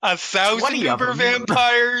ever. 1,000 Uber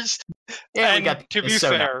vampires. Yeah, and to be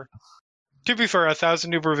fair,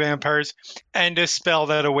 1,000 Uber vampires and a spell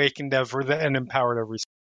that awakened and empowered every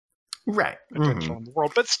potential in the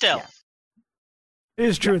world. But still, it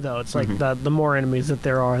is true though. It's like the more enemies that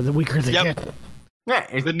there are, the weaker they get. Yeah,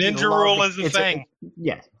 the ninja rule is the thing.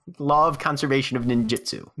 Law of conservation of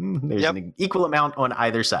ninjutsu. There's an equal amount on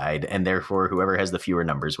either side, and therefore whoever has the fewer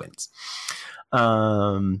numbers wins.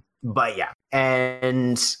 But yeah,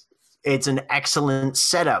 and it's an excellent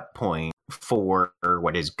setup point for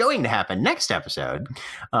what is going to happen next episode,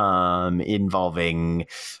 involving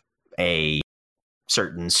a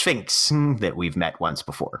certain Sphinx that we've met once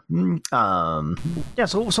before.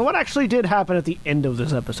 So what actually did happen at the end of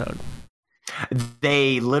this episode?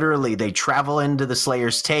 They travel into the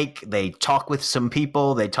Slayer's Take. They talk with some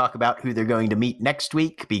people. They talk about who they're going to meet next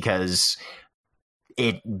week, because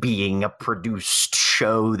it being a produced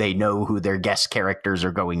show, they know who their guest characters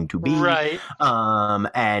are going to be. Right.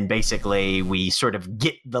 And basically we sort of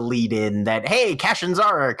get the lead in that, hey, Cash and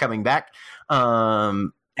Zara are coming back.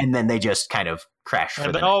 And then they just kind of crash.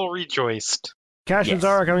 And they all rejoiced. Cash and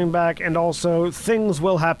Zara are coming back, and also things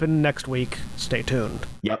will happen next week. Stay tuned.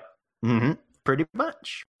 Yep. Pretty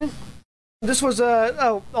much. This was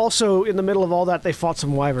also in the middle of all that, they fought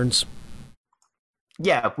some wyverns.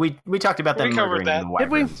 Yeah, we talked about them murdering the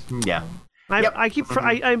wyverns. Did we? Yeah. I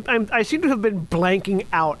seem to have been blanking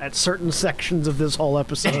out at certain sections of this whole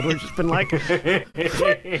episode. We've just been like.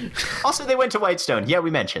 Also, they went to Whitestone. Yeah,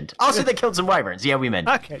 we mentioned. Also, they killed some wyverns. Yeah, we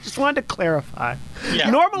mentioned. Okay, just wanted to clarify. Yeah.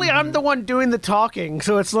 Normally, I'm the one doing the talking,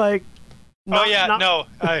 so it's like. I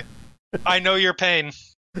know your pain.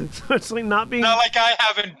 So it's like not being. Not like I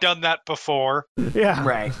haven't done that before. Yeah.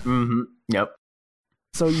 Right. Mm-hmm. Yep.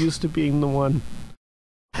 So used to being the one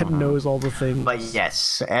that knows all the things. But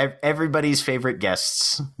yes, everybody's favorite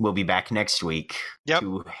guests will be back next week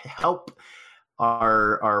to help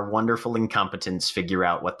our wonderful incompetents figure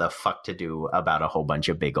out what the fuck to do about a whole bunch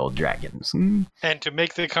of big old dragons. And to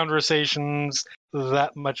make the conversations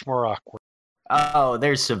that much more awkward. Oh,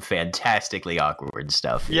 there's some fantastically awkward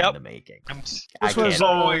stuff in the making. This was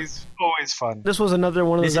always fun. This was another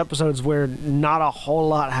one of those episodes where not a whole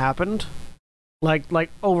lot happened. Like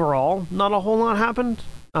overall, not a whole lot happened.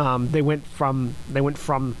 They went from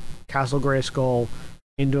Castle Grayskull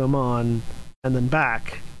into Amon and then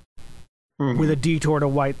back with a detour to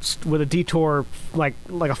like a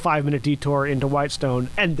 5-minute detour into Whitestone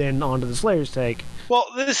and then onto the Slayer's Take. Well,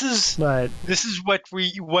 this is what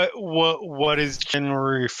is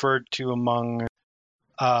generally referred to among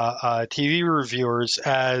TV reviewers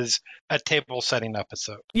as a table setting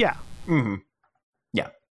episode. Yeah. Mm-hmm. Yeah.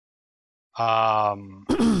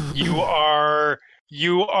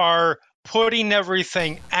 You are putting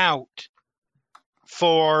everything out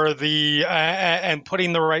for the and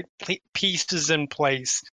putting the right pieces in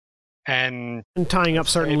place and tying up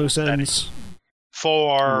certain loose ends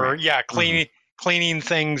for cleaning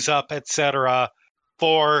things up, etc.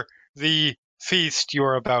 for the feast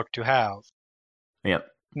you're about to have. Yep.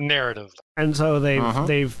 Narrative. And so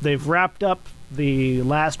they've wrapped up the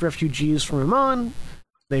last refugees from Amon.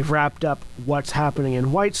 They've wrapped up what's happening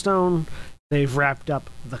in Whitestone. They've wrapped up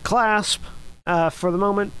the Clasp for the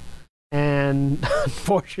moment. And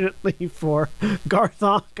unfortunately for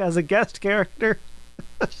Garthok as a guest character.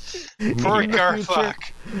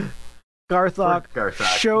 Garthok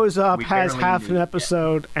shows up, has half an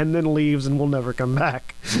episode, and then leaves and will never come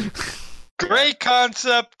back. Great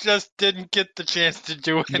concept, just didn't get the chance to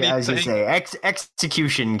do anything. Yeah, I was going to say,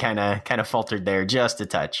 execution kind of faltered there just a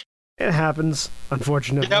touch. It happens,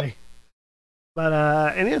 unfortunately. Yep. But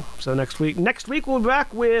and yeah, so next week we'll be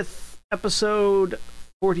back with episode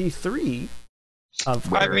 43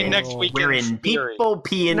 of next week we're in People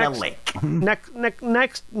Pee in a Lake.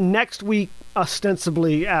 Next week,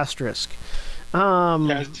 ostensibly asterisk.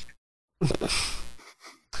 Yes.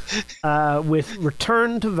 With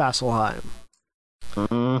Return to Vasselheim.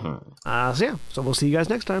 So we'll see you guys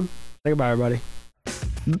next time. Say goodbye, everybody.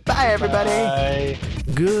 Bye, everybody. Bye.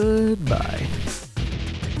 Goodbye.